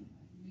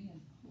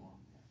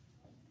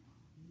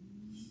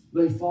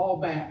 they fall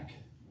back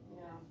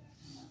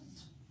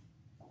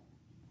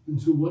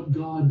into what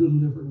God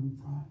delivered them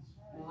from.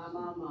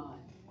 My.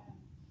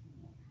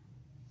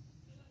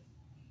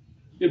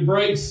 It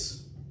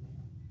breaks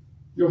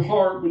your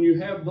heart when you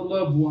have the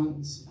loved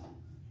ones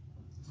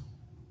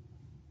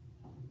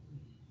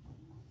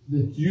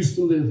that used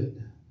to live it.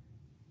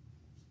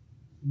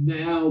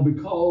 Now,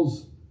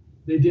 because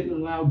they didn't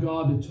allow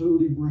God to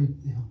totally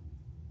break them,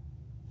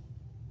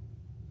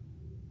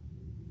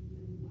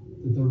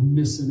 that they're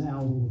missing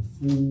out on a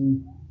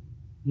full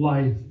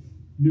life,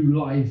 new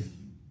life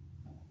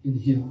in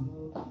Him.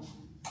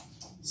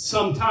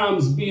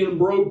 Sometimes being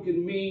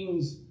broken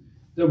means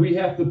that we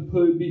have to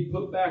be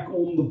put back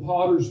on the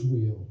potter's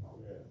wheel.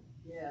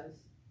 Yes.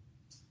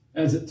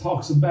 As it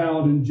talks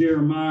about in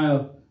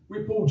Jeremiah. We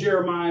pull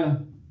Jeremiah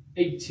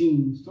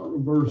 18, start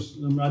with verse.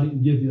 I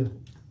didn't give you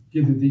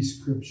these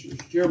scriptures.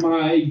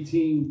 Jeremiah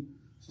 18,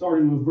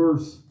 starting with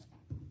verse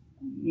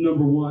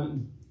number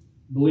 1.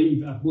 I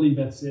believe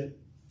that's it.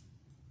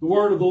 The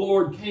word of the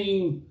Lord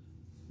came,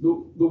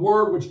 the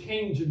word which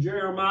came to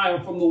Jeremiah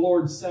from the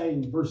Lord,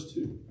 saying, verse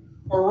 2,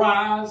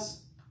 arise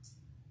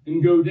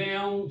and go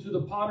down to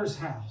the potter's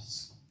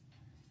house,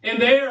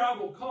 and there I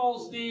will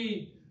cause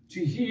thee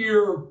to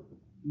hear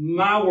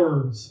my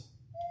words.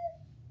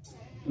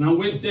 And I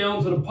went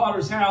down to the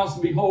potter's house,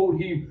 and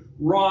behold, he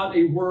wrought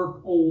a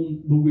work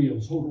on the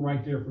wheels. Hold it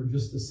right there for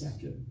just a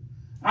second.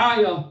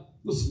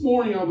 This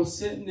morning I was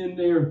sitting in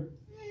there,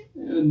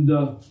 and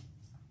I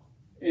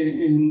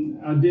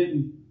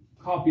didn't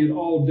copy it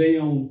all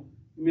down.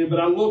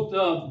 But I looked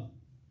up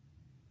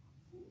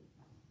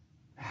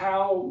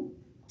how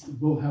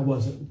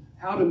was it?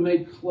 How to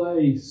make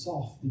clay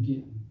soft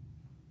again.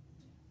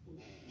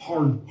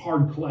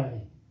 Hard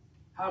clay.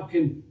 How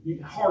can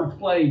hard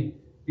clay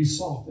be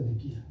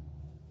softened again?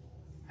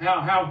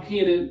 How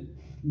can it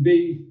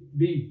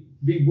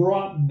be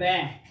brought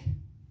back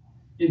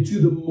into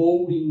the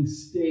molding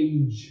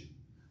stage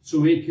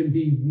so it can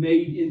be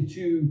made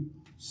into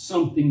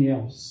something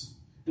else?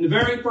 And the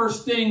very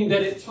first thing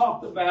that it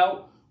talked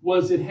about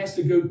was it has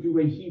to go through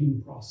a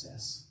heating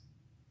process.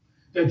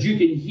 That you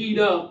can heat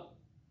up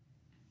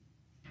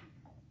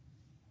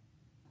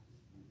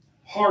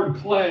hard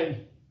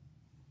clay.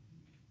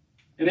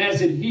 And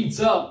as it heats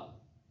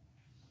up,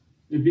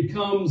 it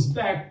becomes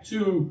back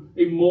to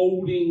a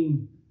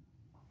molding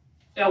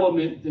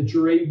element that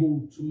you're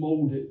able to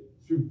mold it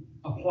through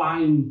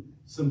applying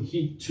some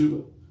heat to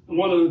it. And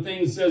one of the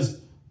things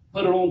says,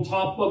 put it on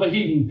top of a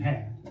heating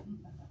pad.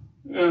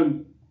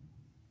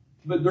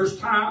 But there's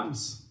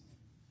times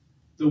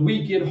that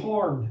we get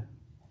hard.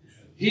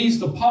 He's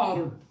the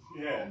potter.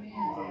 Yeah.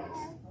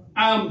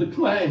 I'm the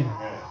clay.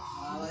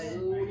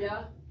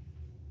 Hallelujah.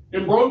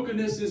 And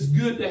brokenness is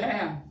good to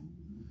have,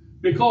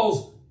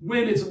 because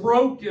when it's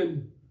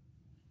broken,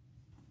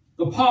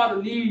 the potter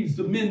needs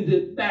to mend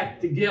it back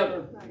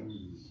together.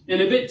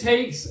 And if it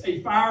takes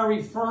a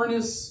fiery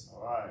furnace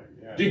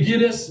to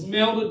get us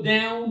melted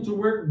down to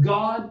where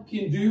God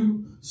can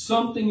do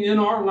something in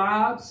our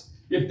lives,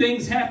 if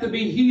things have to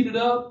be heated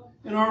up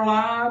in our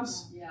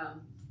lives,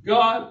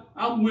 God,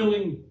 I'm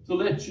willing to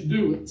let you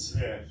do it.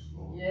 Yes.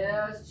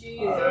 Yes,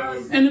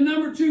 Jesus. And the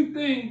number 2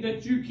 thing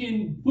that you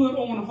can put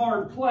on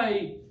hard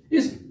clay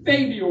is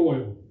baby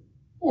oil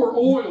or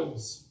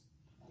oils.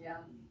 Yeah.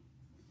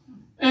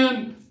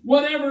 And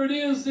whatever it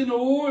is in the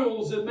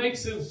oils that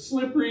makes it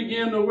slippery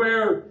again to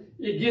where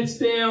it gets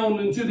down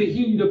into the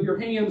heat of your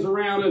hands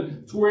around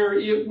it to where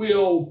it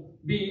will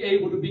be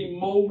able to be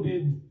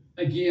molded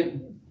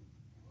again.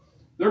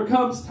 There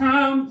comes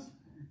times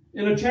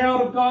in a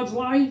child of God's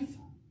life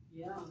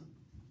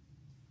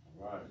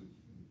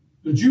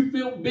that you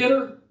feel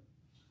bitter.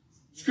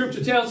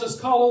 Scripture tells us,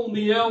 call on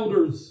the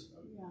elders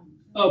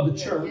of the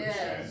church.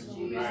 Yes.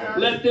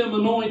 Let them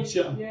anoint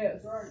you.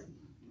 Yes.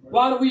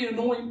 Why do we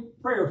anoint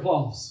prayer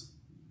cloths?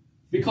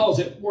 Because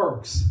it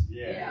works.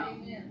 Yeah.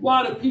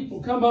 Why do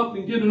people come up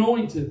and get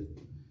anointed?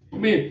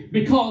 Amen.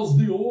 Because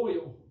the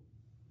oil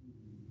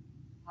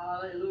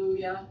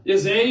Hallelujah.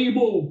 is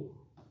able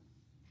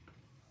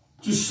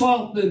to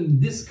soften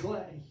this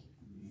clay.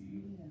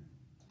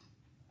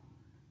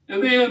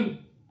 And then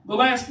the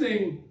last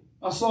thing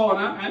I saw,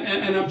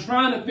 and I'm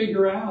trying to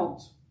figure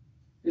out,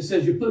 it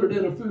says you put it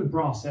in a food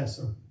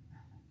processor.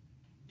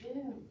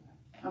 Yeah.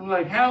 I'm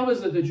like, how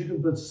is it that you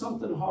can put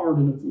something hard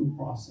in a food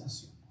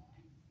processor?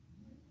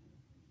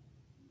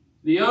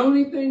 The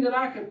only thing that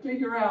I can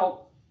figure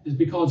out is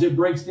because it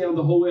breaks down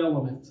the whole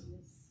element.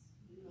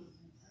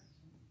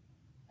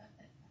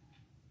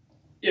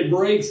 It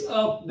breaks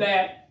up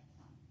that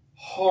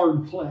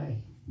hard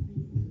clay.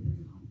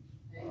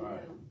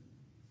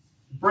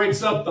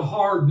 Breaks up the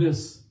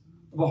hardness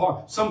of a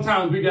heart.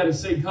 Sometimes we got to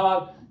say,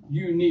 God,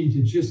 you need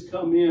to just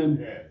come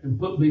in and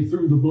put me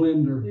through the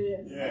blender.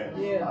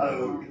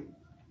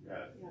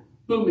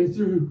 Put me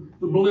through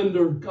the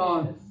blender,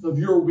 God, of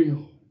your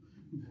will.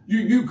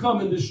 You come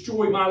and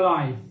destroy my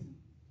life.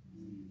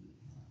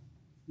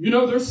 You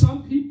know, there's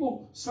some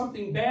people,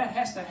 something bad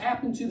has to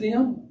happen to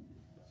them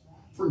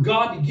for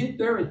God to get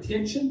their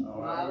attention.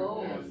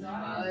 Hallelujah.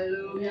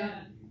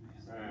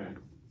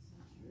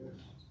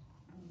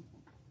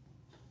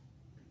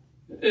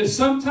 And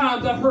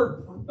sometimes I've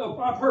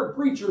heard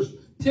preachers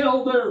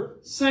tell their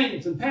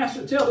saints and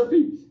pastors tell their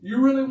people, you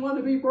really want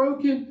to be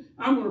broken?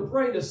 I'm going to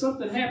pray that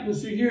something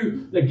happens to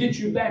you that gets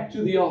you back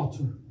to the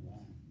altar.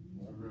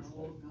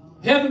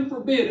 Heaven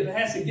forbid if it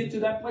has to get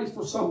to that place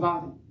for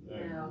somebody.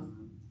 Yeah.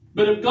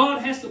 But if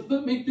God has to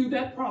put me through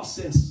that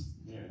process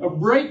of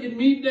breaking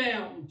me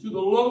down to the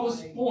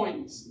lowest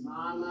points,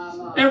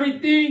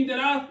 everything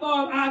that I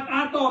thought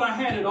I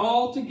had it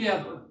all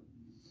together.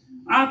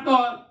 I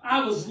thought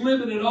I was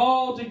living it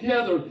all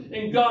together,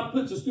 and God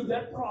puts us through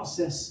that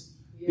process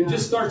and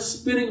just starts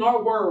spinning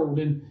our world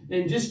and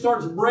just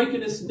starts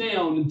breaking us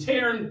down and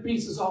tearing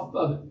pieces off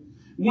of it.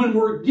 When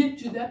we get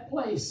to that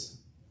place,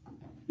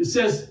 it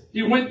says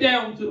he went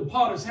down to the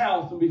potter's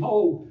house, and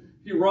behold,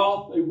 he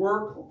wrought a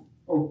work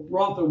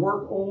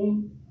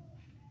on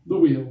the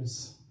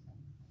wheels.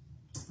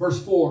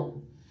 Verse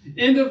 4.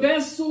 And the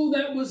vessel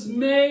that was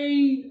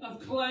made of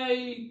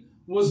clay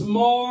was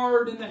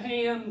marred in the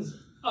hands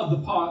of the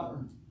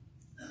potter.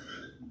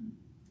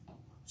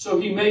 So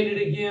he made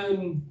it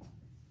again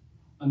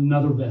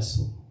another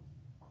vessel.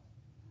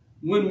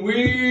 When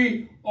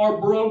we are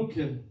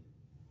broken,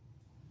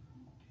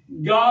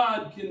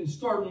 God can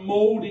start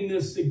molding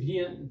us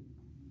again.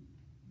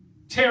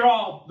 Tear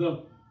off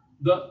the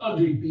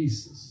ugly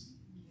pieces.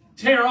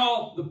 Tear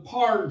off the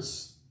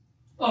parts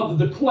of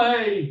the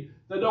clay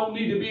that don't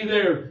need to be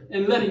there,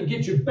 and let him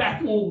get you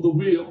back on the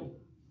wheel.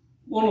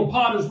 On a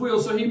potter's wheel.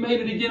 So he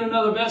made it again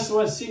another vessel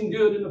as seemed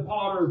good in the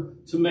potter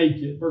to make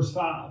it. Verse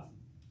 5.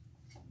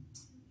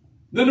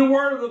 Then the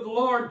word of the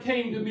Lord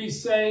came to me,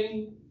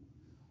 saying,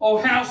 O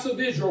house of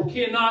Israel,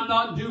 cannot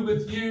not do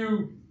with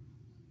you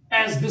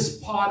as this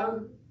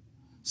potter,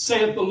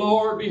 saith the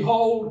Lord.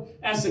 Behold,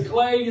 as the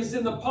clay is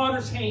in the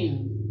potter's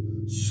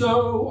hand,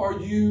 so are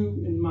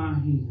you in my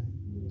hand,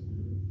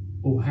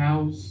 O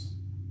house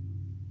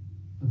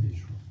of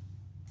Israel.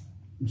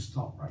 We'll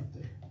stop right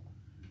there.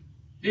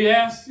 He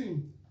asked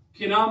him,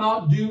 can I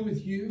not do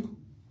with you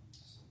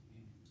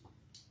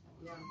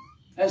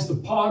as the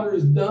potter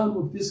has done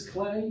with this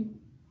clay?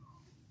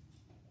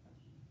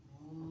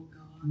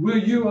 Will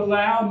you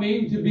allow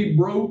me to be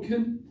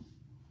broken?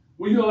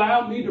 Will you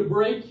allow me to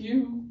break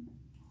you?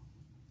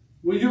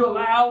 Will you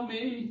allow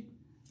me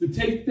to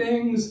take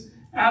things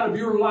out of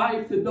your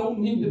life that don't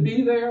need to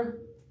be there?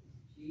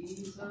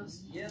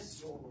 Jesus,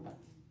 yes, Lord.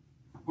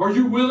 Are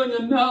you willing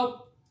enough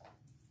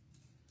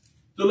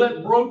to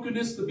let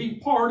brokenness to be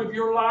part of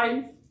your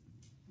life?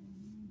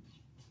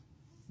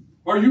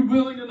 Are you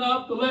willing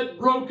enough to let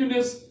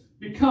brokenness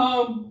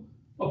become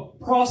a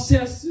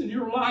process in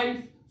your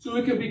life so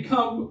it can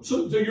become,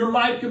 so your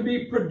life can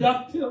be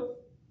productive?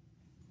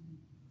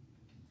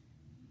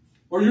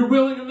 Are you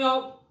willing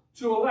enough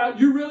to allow,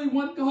 you really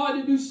want God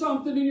to do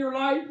something in your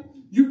life?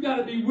 You've got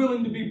to be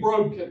willing to be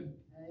broken.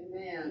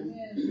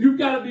 Amen. You've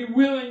got to be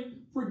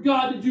willing for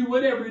God to do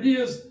whatever it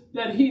is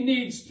that he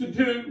needs to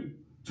do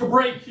to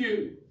break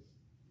you.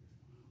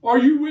 Are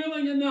you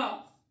willing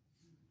enough?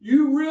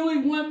 You really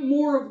want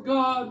more of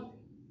God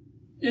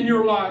in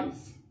your life?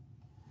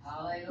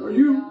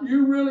 Hallelujah.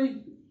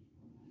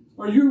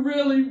 Are you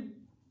really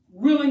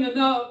willing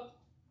enough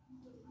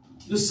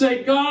to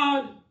say,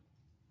 God,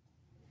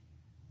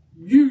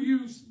 you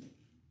use me.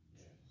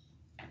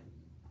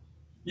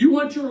 You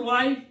want your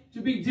life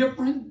to be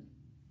different?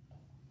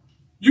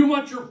 You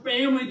want your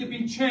family to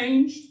be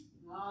changed?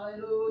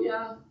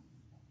 Hallelujah.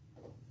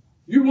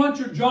 You want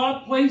your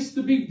job place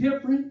to be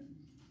different?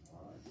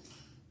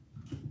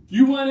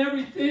 You want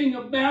everything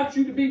about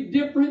you to be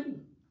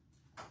different?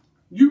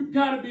 You've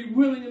got to be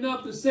willing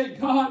enough to say,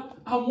 God,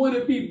 I want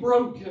to be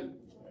broken.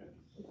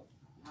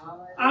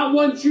 I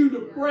want you to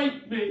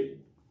break me.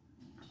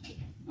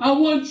 I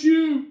want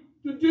you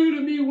to do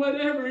to me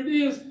whatever it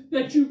is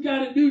that you've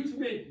got to do to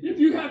me. If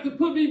you have to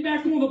put me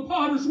back on the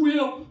potter's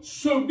wheel,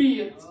 so be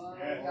it.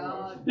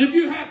 If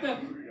you have to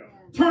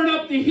turn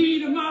up the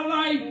heat of my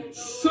life,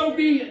 so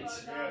be it.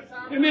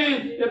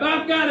 Amen. If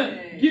I've got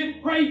to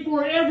get prayed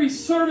for every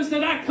service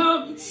that I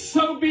come,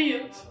 so be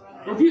it.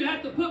 If you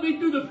have to put me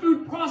through the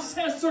food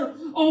processor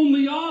on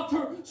the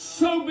altar,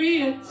 so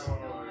be it.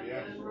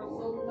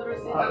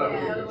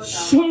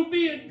 So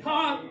be it,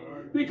 God,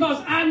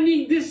 because I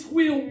need this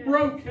will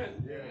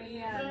broken.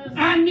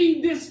 I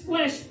need this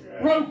flesh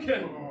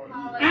broken.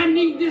 I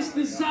need this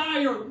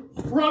desire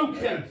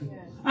broken.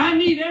 I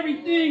need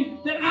everything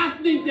that I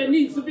think that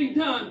needs to be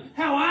done,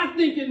 how I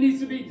think it needs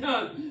to be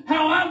done,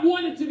 how I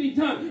want it to be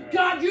done.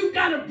 God, you've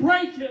got to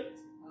break it.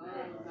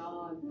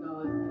 God.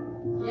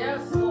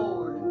 Yes,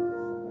 Lord.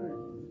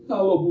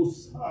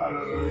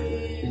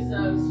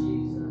 Jesus.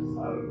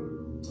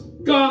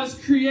 God has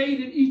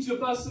created each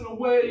of us in a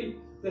way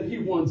that He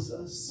wants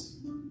us.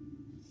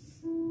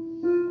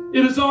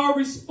 It is our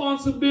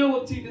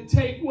responsibility to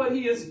take what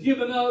He has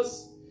given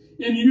us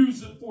and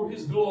use it for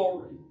His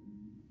glory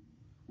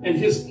and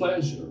His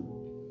pleasure.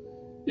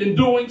 In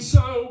doing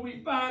so, we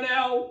find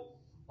out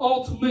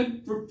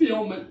ultimate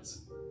fulfillment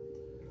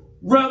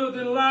rather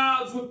than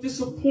lives with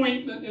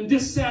disappointment and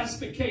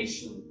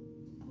dissatisfaction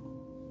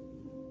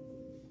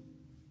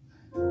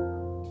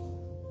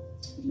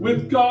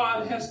with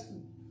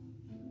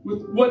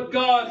what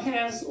God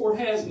has or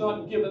has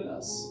not given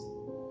us.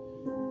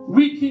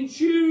 We can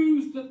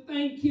choose to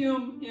thank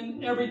Him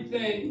in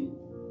everything,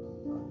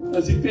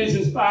 as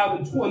Ephesians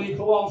 5:20,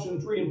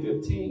 Colossians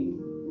 3:15.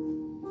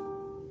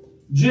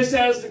 Just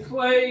as the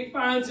clay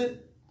finds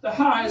it the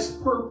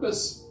highest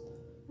purpose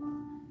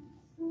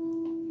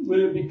when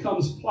it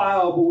becomes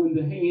pliable in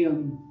the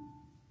hand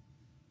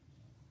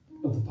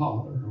of the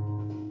potter.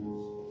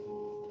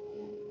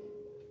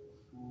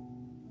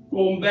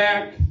 Going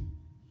back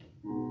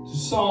to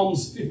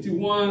Psalms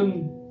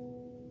 51,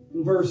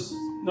 verse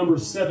number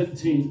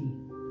 17.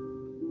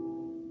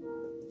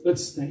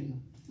 Let's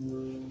stand.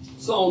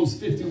 Psalms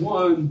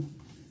 51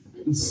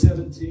 and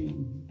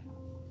 17.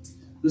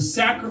 The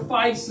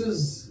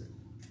sacrifices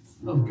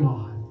of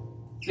God.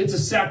 It's a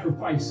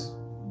sacrifice.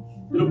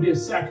 It'll be a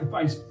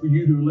sacrifice for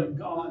you to let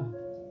God.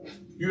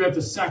 You have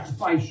to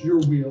sacrifice your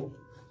will.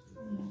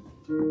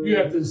 You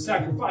have to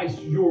sacrifice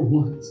your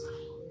wants.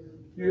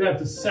 You have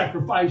to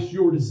sacrifice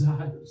your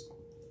desires.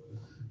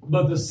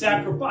 But the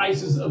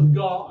sacrifices of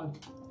God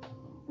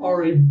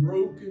are a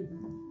broken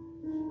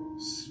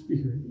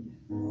spirit.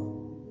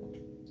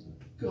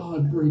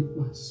 God, break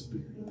my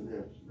spirit.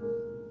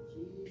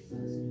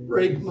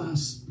 Break my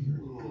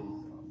spirit,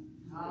 God.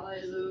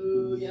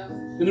 Hallelujah.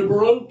 In a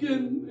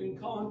broken and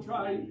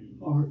contrite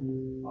heart.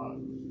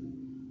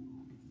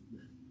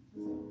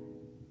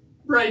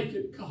 Break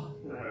it, God.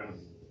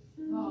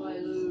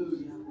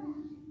 Hallelujah.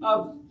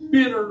 I'm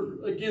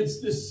bitter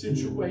against this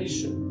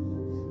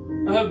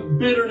situation. I have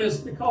bitterness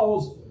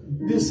because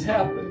this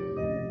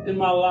happened in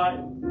my life.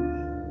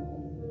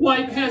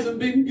 Life hasn't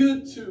been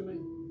good to me.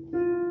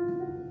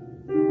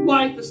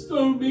 Life has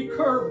thrown me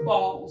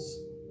curveballs.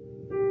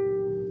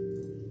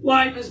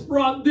 Life has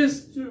brought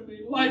this to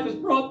me. Life has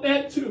brought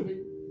that to me.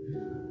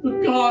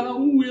 But God,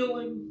 I'm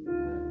willing.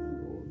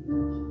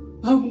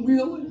 I'm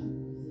willing.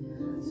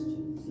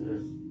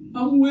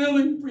 I'm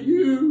willing for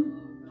you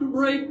to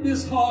break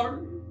this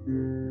heart.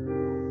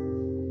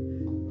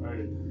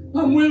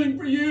 I'm willing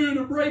for you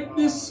to break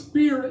this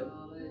spirit.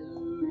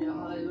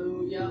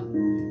 Hallelujah.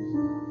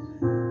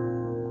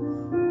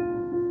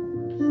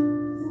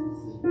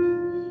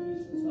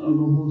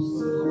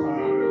 Hallelujah.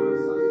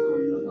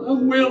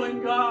 I'm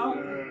willing, God.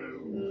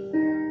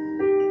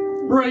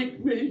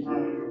 Break me.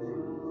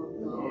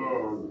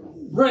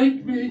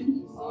 Break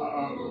me.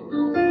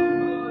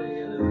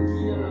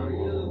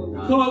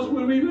 Because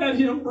when we let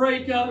Him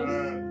break us,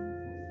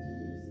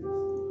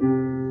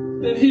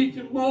 then He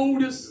can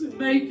mold us and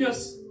make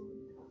us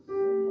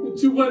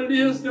into what it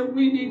is that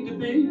we need to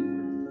be.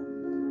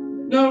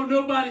 No,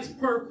 nobody's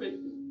perfect.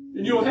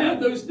 And you'll have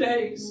those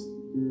days.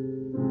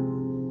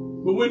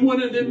 But when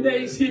one of them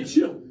days hits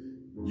you,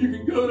 you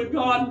can go to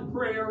God in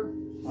prayer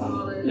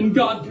and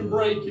God can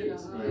break it.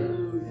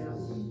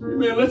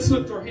 Amen. Let's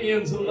lift our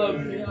hands and love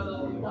Him.